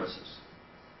 premises.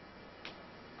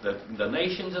 The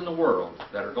nations in the world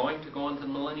that are going to go into the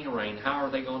millennial reign, how are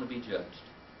they going to be judged?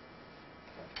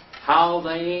 How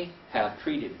they have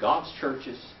treated God's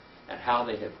churches and how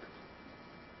they have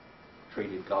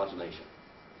treated God's nation,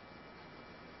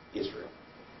 Israel.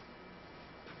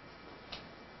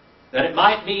 That it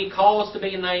might be caused to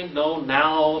be named known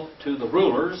now to the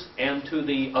rulers and to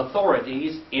the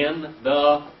authorities in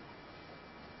the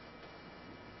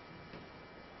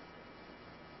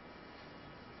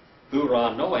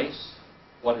Uranos.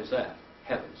 What is that?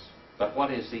 Heavens. But what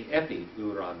is the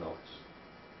epi-Uranos?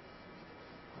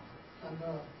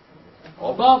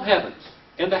 Above heavens.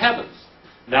 In the heavens.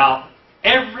 Now,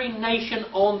 every nation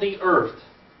on the earth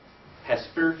has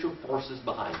spiritual forces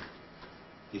behind it.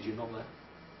 Did you know that?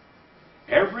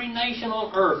 Every nation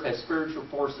on earth has spiritual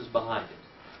forces behind it.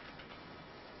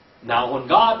 Now, when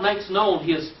God makes known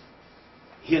His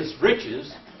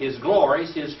riches, His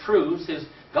glories, His truths, His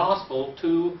gospel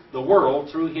to the world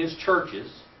through His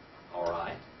churches, all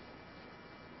right,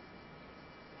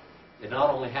 it not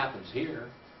only happens here,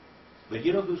 but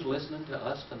you know who's listening to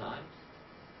us tonight?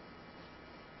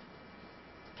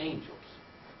 Angels.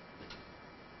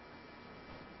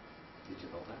 Did you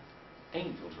know that?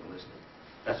 Angels are listening.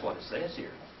 That's what it says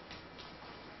here.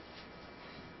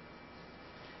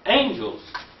 Angels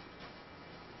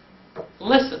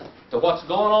listen to what's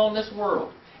going on in this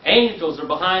world. Angels are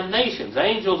behind nations.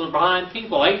 Angels are behind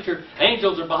people.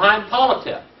 Angels are behind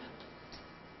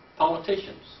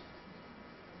politicians.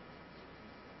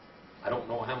 I don't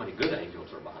know how many good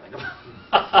angels are behind them.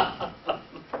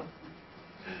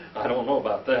 I don't know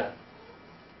about that.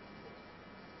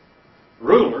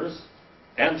 Rulers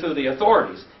and to the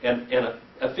authorities. And in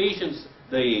Ephesians,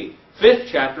 the 5th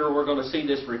chapter, we're going to see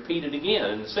this repeated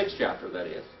again. In the 6th chapter, that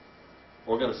is.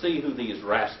 We're going to see who these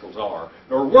rascals are.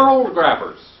 They're world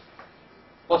grabbers.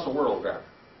 What's a world grabber?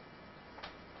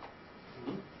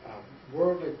 A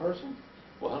worldly person?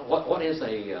 Well, what is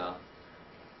a...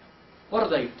 what have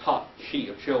they taught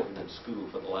children in school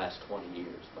for the last 20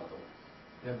 years, by the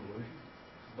way? Evolution.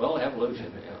 Well,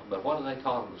 evolution, yeah. But what have they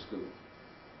taught them in school?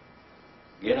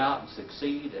 Get out and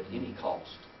succeed at any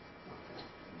cost.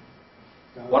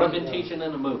 What have been teaching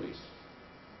in the movies?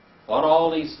 What are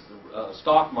all these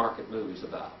stock market movies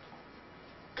about?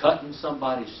 Cutting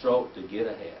somebody's throat to get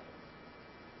ahead.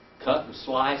 Cut and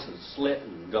slice and slit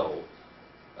and go.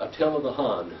 Attila the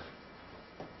Hun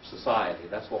society.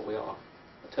 That's what we are.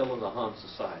 Attila the Hun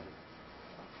society.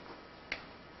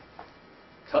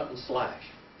 Cut and slash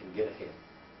and get ahead.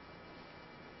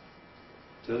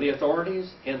 To the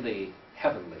authorities in the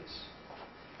heavenlies.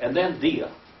 And then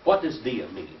dia. What does dia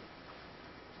mean?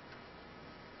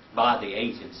 By the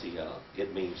agency of.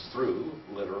 It means through,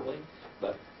 literally.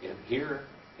 But in here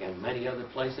and many other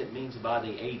places, it means by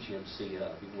the agency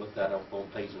of. You can look that up on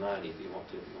page 90 if you want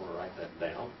to write that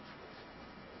down.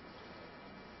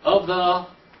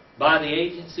 By the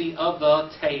agency of the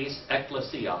tes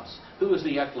ecclesios. Who is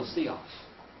the ecclesios?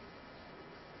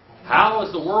 How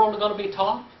is the world going to be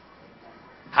taught?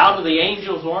 How do the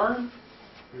angels learn?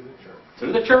 Through the church.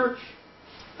 Through the church.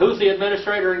 Who's the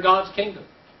administrator in God's kingdom?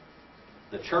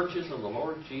 The churches of the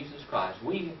Lord Jesus Christ.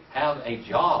 We have a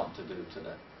job to do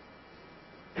today.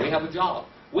 We have a job.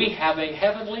 We have a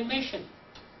heavenly mission.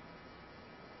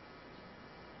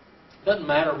 It doesn't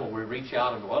matter when we reach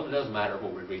out in the world. It doesn't matter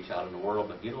when we reach out in the world,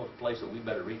 but you know the place that we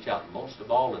better reach out most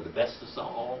of all and the best of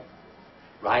all?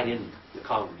 Right in the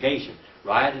congregation.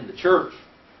 Right in the church.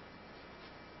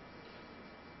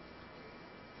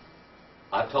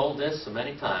 I've told this so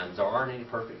many times. There aren't any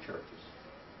perfect churches.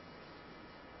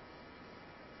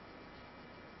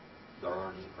 There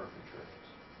aren't any perfect churches.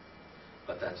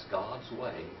 But that's God's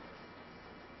way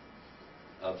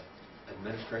of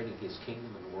administrating His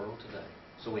kingdom in the world today.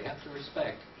 So we have to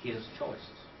respect His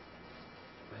choices.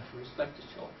 We have to respect His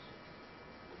choice.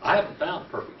 I haven't found a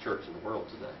perfect church in the world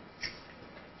today.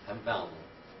 I haven't found one.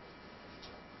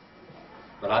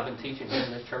 But I've been teaching here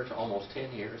in this church almost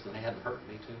 10 years, and they haven't hurt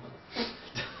me too much.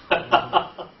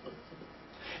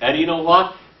 And you know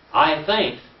what? I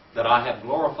think that I have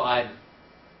glorified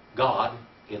God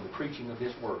in the preaching of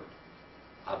His Word.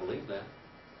 I believe that.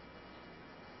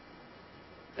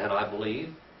 And I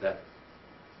believe that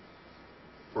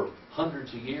for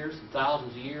hundreds of years and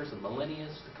thousands of years and millennia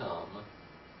to come,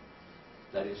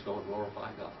 that is going to glorify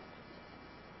God.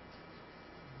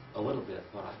 A little bit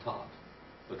what I taught.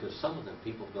 Because some of them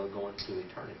people are going to go into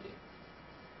eternity.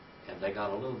 And they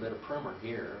got a little bit of primer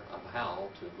here of how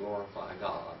to glorify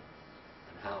God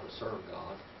and how to serve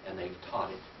God, and they've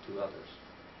taught it to others.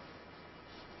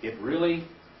 It really,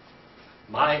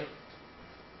 I've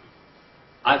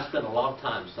spent a lot of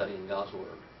time studying God's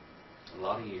Word. A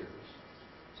lot of years.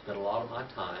 Spent a lot of my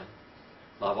time.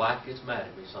 My wife gets mad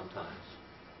at me sometimes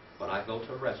when I go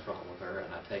to a restaurant with her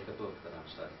and I take a book that I'm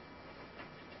studying.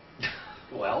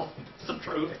 Well, it's the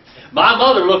truth. My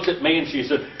mother looks at me and she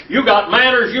said, "You got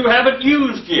manners you haven't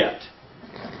used yet."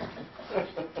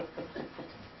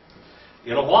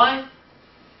 You know why?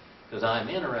 Because I'm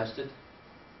interested.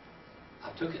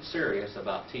 I took it serious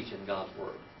about teaching God's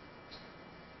Word.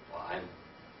 Well, I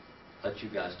let you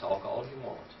guys talk all you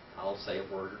want. I'll say a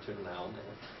word or two now and then.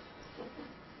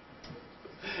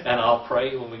 And I'll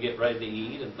pray when we get ready to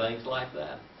eat and things like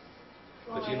that.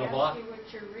 Well, But you know I what? asked you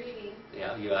what you're reading.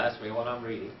 Yeah, you asked me what I'm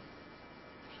reading.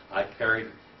 I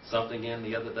carried something in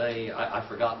the other day. I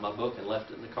forgot my book and left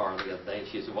it in the car the other day. And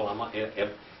she said, "Well, am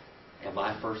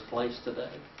I first place today?"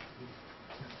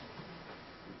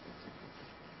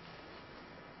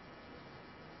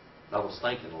 I was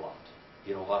thinking a lot.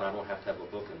 You know what? I don't have to have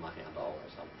a book in my hand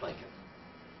always. I'm thinking.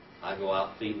 I go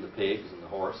out feeding the pigs and the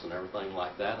horse and everything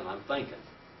like that, and I'm thinking.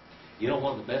 You know,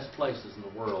 one of the best places in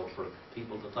the world for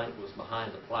people to think was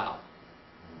behind the plow.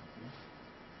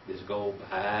 Is go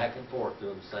back and forth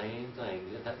doing the same thing.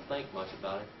 You didn't have to think much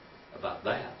about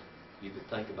that. You could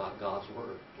think about God's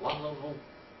Word. A lot of those old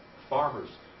farmers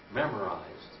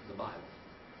memorized the Bible.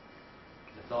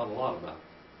 They thought a lot about it.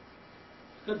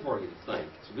 It's good for you to think.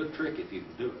 It's a good trick if you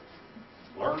can do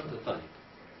it. Learn to think.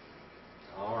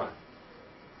 All right.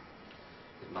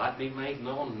 It might be made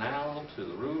known now to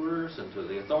the rulers and to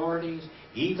the authorities,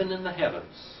 even in the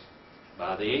heavens,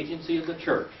 by the agency of the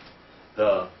church,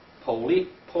 the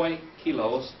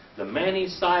poikilos, the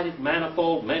many-sided,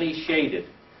 manifold, many-shaded,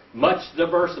 much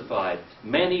diversified,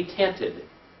 many-tinted.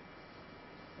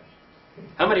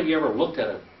 How many of you ever looked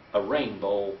at a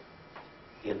rainbow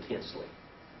intensely?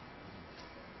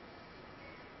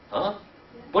 Huh?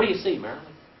 What do you see,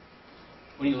 Marilyn?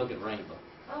 When you look at rainbow?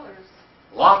 Colors.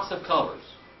 Lots of colors.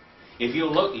 If you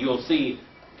look, you'll see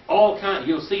all kinds.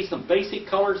 You'll see some basic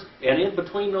colors, and in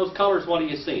between those colors, what are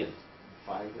you seeing?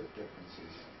 Violet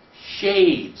differences.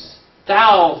 Shades,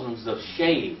 thousands of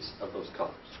shades of those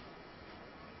colors.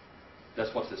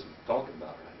 That's what this is talking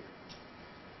about right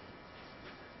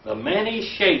here. The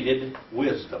many-shaded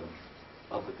wisdom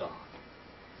of the God.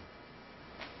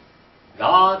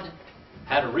 God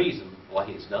had a reason why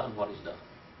He's done what He's done.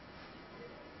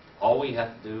 All we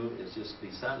have to do is just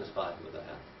be satisfied with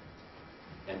that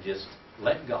and just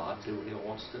let God do what He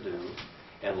wants to do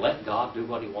and let God do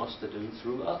what He wants to do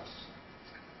through us.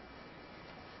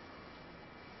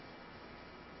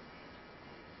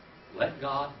 Let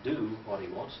God do what He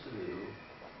wants to do,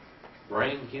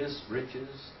 bring His riches,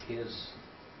 His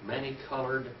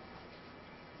many-colored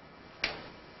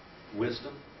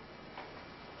wisdom,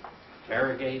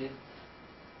 variegated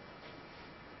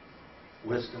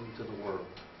wisdom to the world.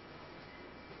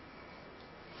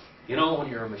 You know, when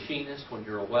you're a machinist, when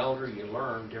you're a welder, you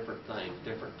learn different things,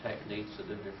 different techniques to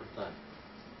do different things.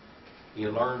 You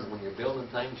learn, when you're building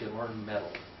things, you learn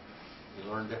metal. You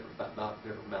learn about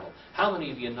different metal. How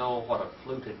many of you know what a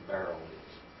fluted barrel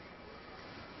is?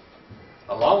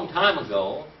 A long time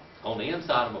ago, on the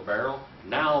inside of a barrel,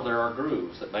 now there are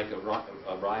grooves that make a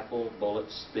rifle bullet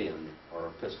spin, or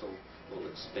a pistol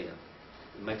bullet spin.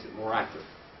 It makes it more accurate.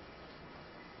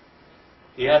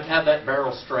 You have to have that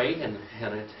barrel straight, and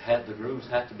the grooves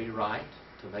have to be right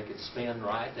to make it spin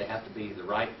right. They have to be the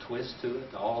right twist to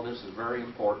it. All this is very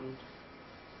important.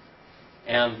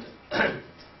 And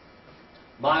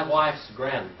my wife's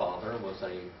grandfather was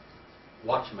a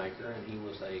watchmaker, and he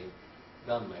was a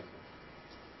gunmaker.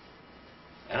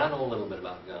 And I know a little bit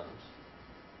about guns,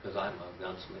 because I'm a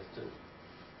gunsmith too.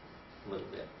 A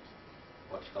little bit.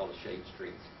 What you call a shade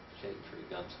tree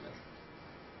gunsmith.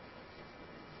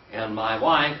 And my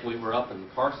wife, we were up in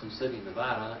Carson City,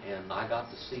 Nevada, and I got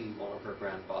to see one of her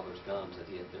grandfather's guns that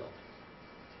he had built.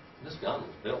 And this gun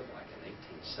was built like in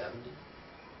 1870.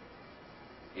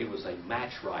 It was a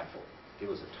match rifle. It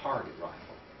was a target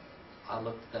rifle. I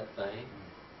looked at that thing.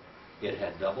 It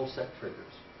had double set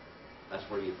triggers. That's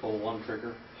where you pull one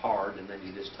trigger hard and then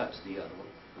you just touch the other one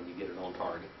when you get it on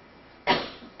target.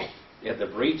 The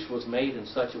breech was made in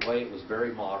such a way it was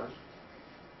very modern.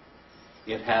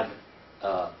 It had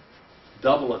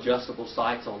double adjustable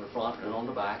sights on the front and on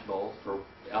the back, both for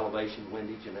elevation,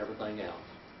 windage, and everything else.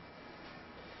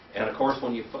 And of course,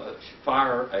 when you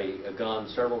fire a gun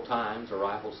several times, a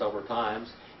rifle several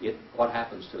times, what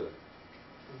happens to it?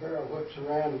 The barrel whips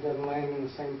around and doesn't land in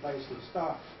the same place in the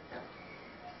stock.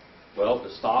 Well, the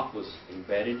stock was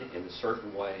embedded in a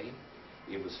certain way.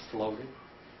 It was floated.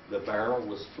 The barrel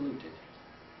was fluted.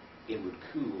 It would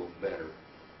cool better.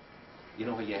 You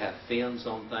know, you have fins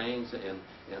on things, and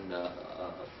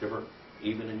different.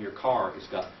 Even in your car, it's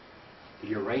got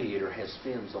your radiator has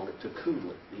fins on it to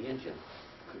cool it. The engine,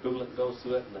 coolant goes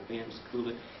through it, and the fins cool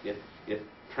it. It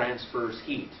transfers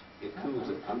heat. It cools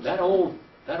it. That old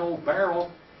barrel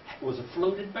was a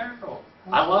fluted barrel.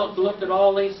 I looked at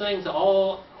all these things,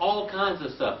 all kinds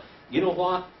of stuff. You know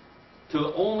what?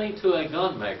 Only to a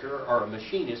gunmaker or a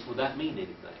machinist would that mean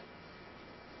anything.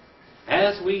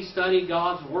 As we study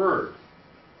God's Word,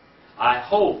 I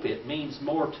hope it means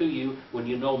more to you when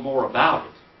you know more about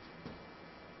it.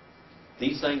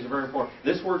 These things are very important.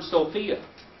 This word Sophia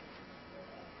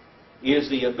is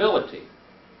the ability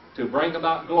to bring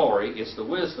about glory. It's the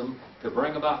wisdom to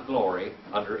bring about glory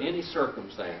under any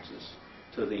circumstances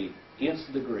to the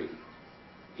nth degree.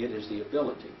 It is the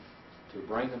ability to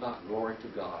bring about glory to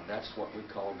God. That's what we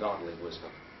call godly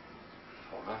wisdom.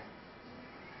 All right?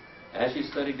 As you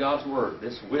study God's Word,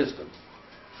 this wisdom,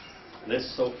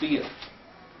 this Sophia,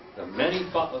 the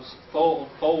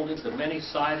many-folded, the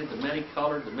many-sided, the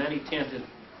many-colored, the many-tinted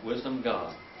wisdom of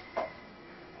God.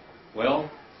 Well,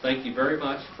 thank you very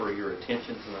much for your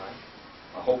attention tonight.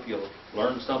 I hope you'll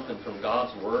learn something from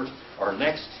God's Word.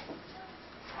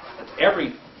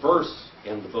 Every verse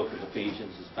in the book of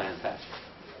Ephesians is fantastic.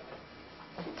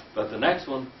 But the next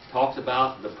one talks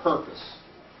about the purpose,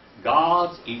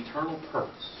 God's eternal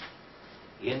purpose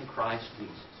in Christ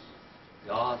Jesus.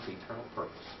 God's eternal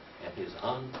purpose and His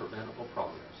unpreventable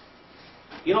progress.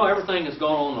 You know, everything that's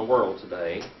going on in the world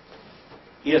today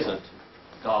isn't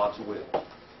God's will.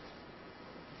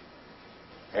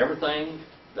 Everything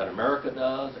that America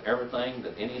does, everything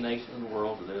that any nation in the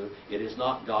world do, it is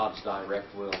not God's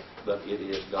direct will, but it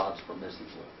is God's permissive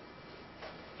will.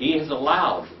 He has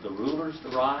allowed the rulers to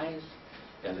rise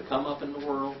and to come up in the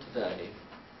world today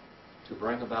to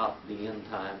bring about the end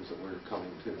times that we're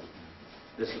coming to.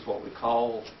 This is what we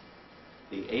call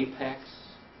the apex,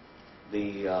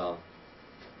 the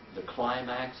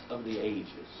climax of the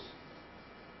ages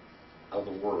of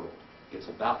the world. It's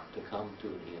about to come to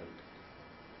an end.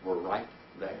 We're right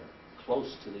there,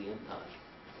 close to the end time.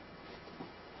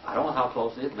 I don't know how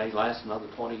close it is. It may last another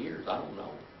 20 years. I don't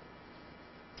know.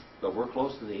 But we're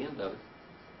close to the end of it.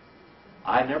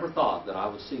 I never thought that I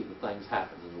would see the things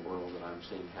happen in the world that I'm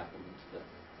seeing happen today.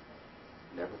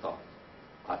 Never thought.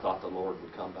 I thought the Lord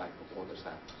would come back before this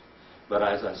happens. But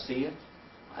as I see it,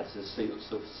 I just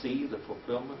see the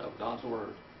fulfillment of God's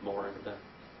Word more every day.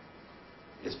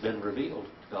 It's been revealed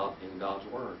in God's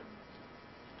Word.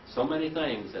 So many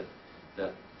things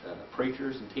that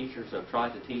preachers and teachers have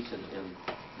tried to teach in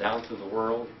down through the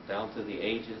world, down through the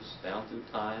ages, down through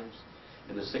times.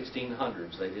 In the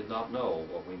 1600s, they did not know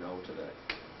what we know today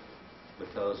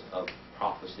because of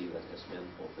prophecy that has been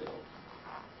fulfilled.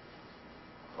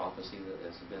 Prophecy that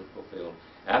has been fulfilled.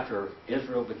 After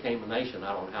Israel became a nation,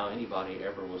 I don't know how anybody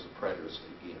ever was a preterist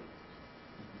again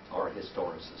or a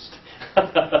historicist.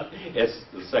 It's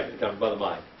the second coming by the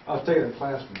mind. I was taking a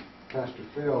class from Pastor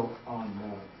Phil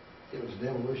on, it was an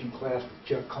evolution class with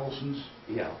Chuck Colson's.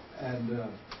 Yeah. And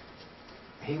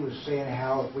he was saying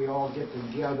how if we all get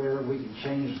together, we can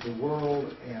change the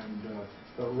world.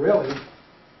 But really,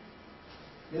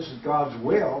 this is God's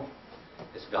will.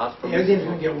 It's God's permission. Everything's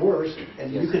going to get worse,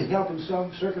 and Yes. you can help in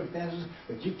some circumstances,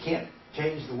 but you can't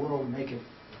change the world and make it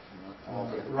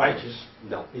righteous.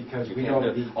 No. Because You we can't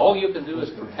know do it. the... All you can do is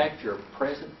protect your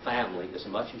present family as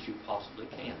much as you possibly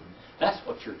can. That's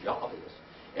what your job is.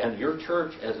 And your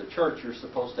church, as a church, you're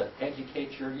supposed to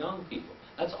educate your young people.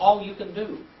 That's all you can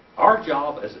do. Our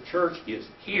job as a church is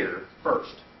here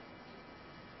first.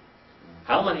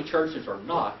 How many churches are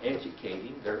not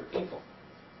educating their people?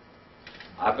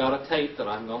 I've got a tape that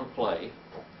I'm going to play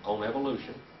on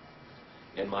evolution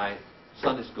in my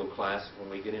Sunday school class when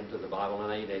we get into the Bible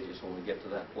in 8 ages. When we get to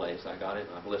that place, I got it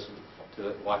and I've listened to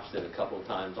it, watched it a couple of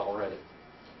times already.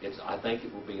 I think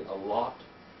it will be a lot.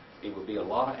 It would be a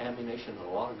lot of ammunition and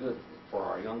a lot of good for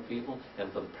our young people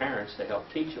and for the parents to help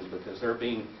teach them because they're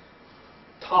being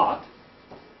taught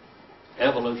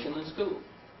evolution in school.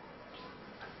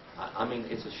 I mean,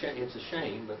 it's a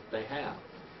shame that they have.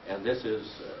 And this is,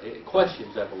 it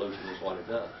questions evolution is what it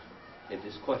does. It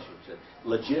just questions it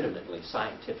legitimately,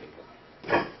 scientifically.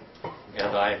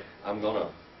 And I'm going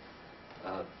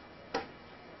to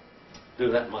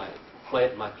do that play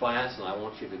it in my class, and I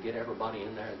want you to get everybody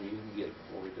in there that you can get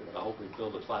before we do it. I hope we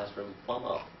fill the classroom plumb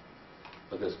up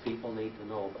because people need to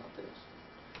know about this.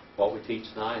 What we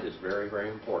teach tonight is very, very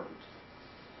important.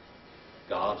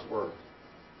 God's Word,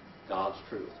 God's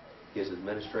truth, His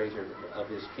administrator of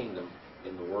His kingdom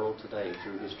in the world today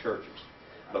through His churches.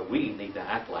 But we need to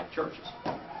act like churches.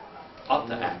 Ought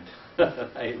to act.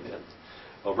 Amen.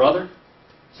 Well, brother,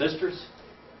 sisters,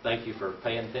 thank you for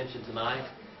paying attention tonight,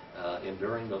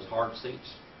 enduring those hard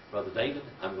seats. Brother David,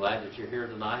 I'm glad that you're here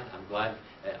tonight. I'm glad.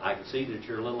 I can see that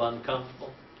you're a little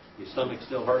uncomfortable. Your stomach's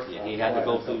still hurting you. He had to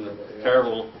go through the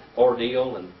terrible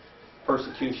ordeal and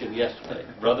persecution yesterday.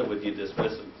 Brother, would you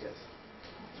dismiss him? Yes.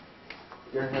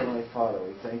 Dear Heavenly Father,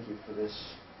 we thank you for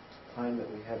this time that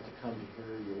we have to come to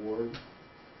hear your word.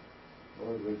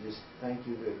 Lord, we just thank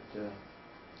you that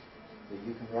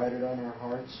you can write it on our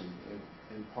hearts and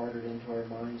impart it into our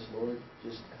minds, Lord.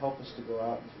 Just help us to go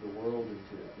out into the world and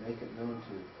to make it known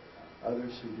to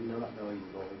others who do not know you,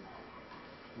 Lord.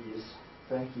 We just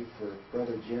thank you for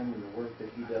Brother Jim and the work that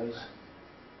he does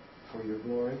for your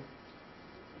glory.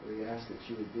 We ask that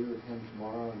you would be with him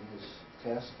tomorrow in his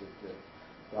test, that the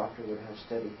doctor would have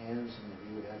steady hands and that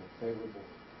he would have a favorable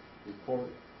report.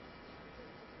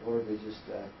 Lord, we just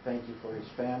thank you for his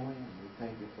family, and we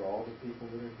thank you for all the people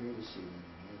that are here this evening.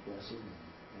 In your blessed name.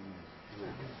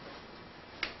 Amen.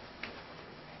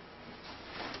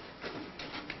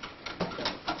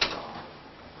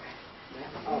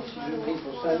 Oh, so you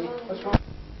people study. What's wrong?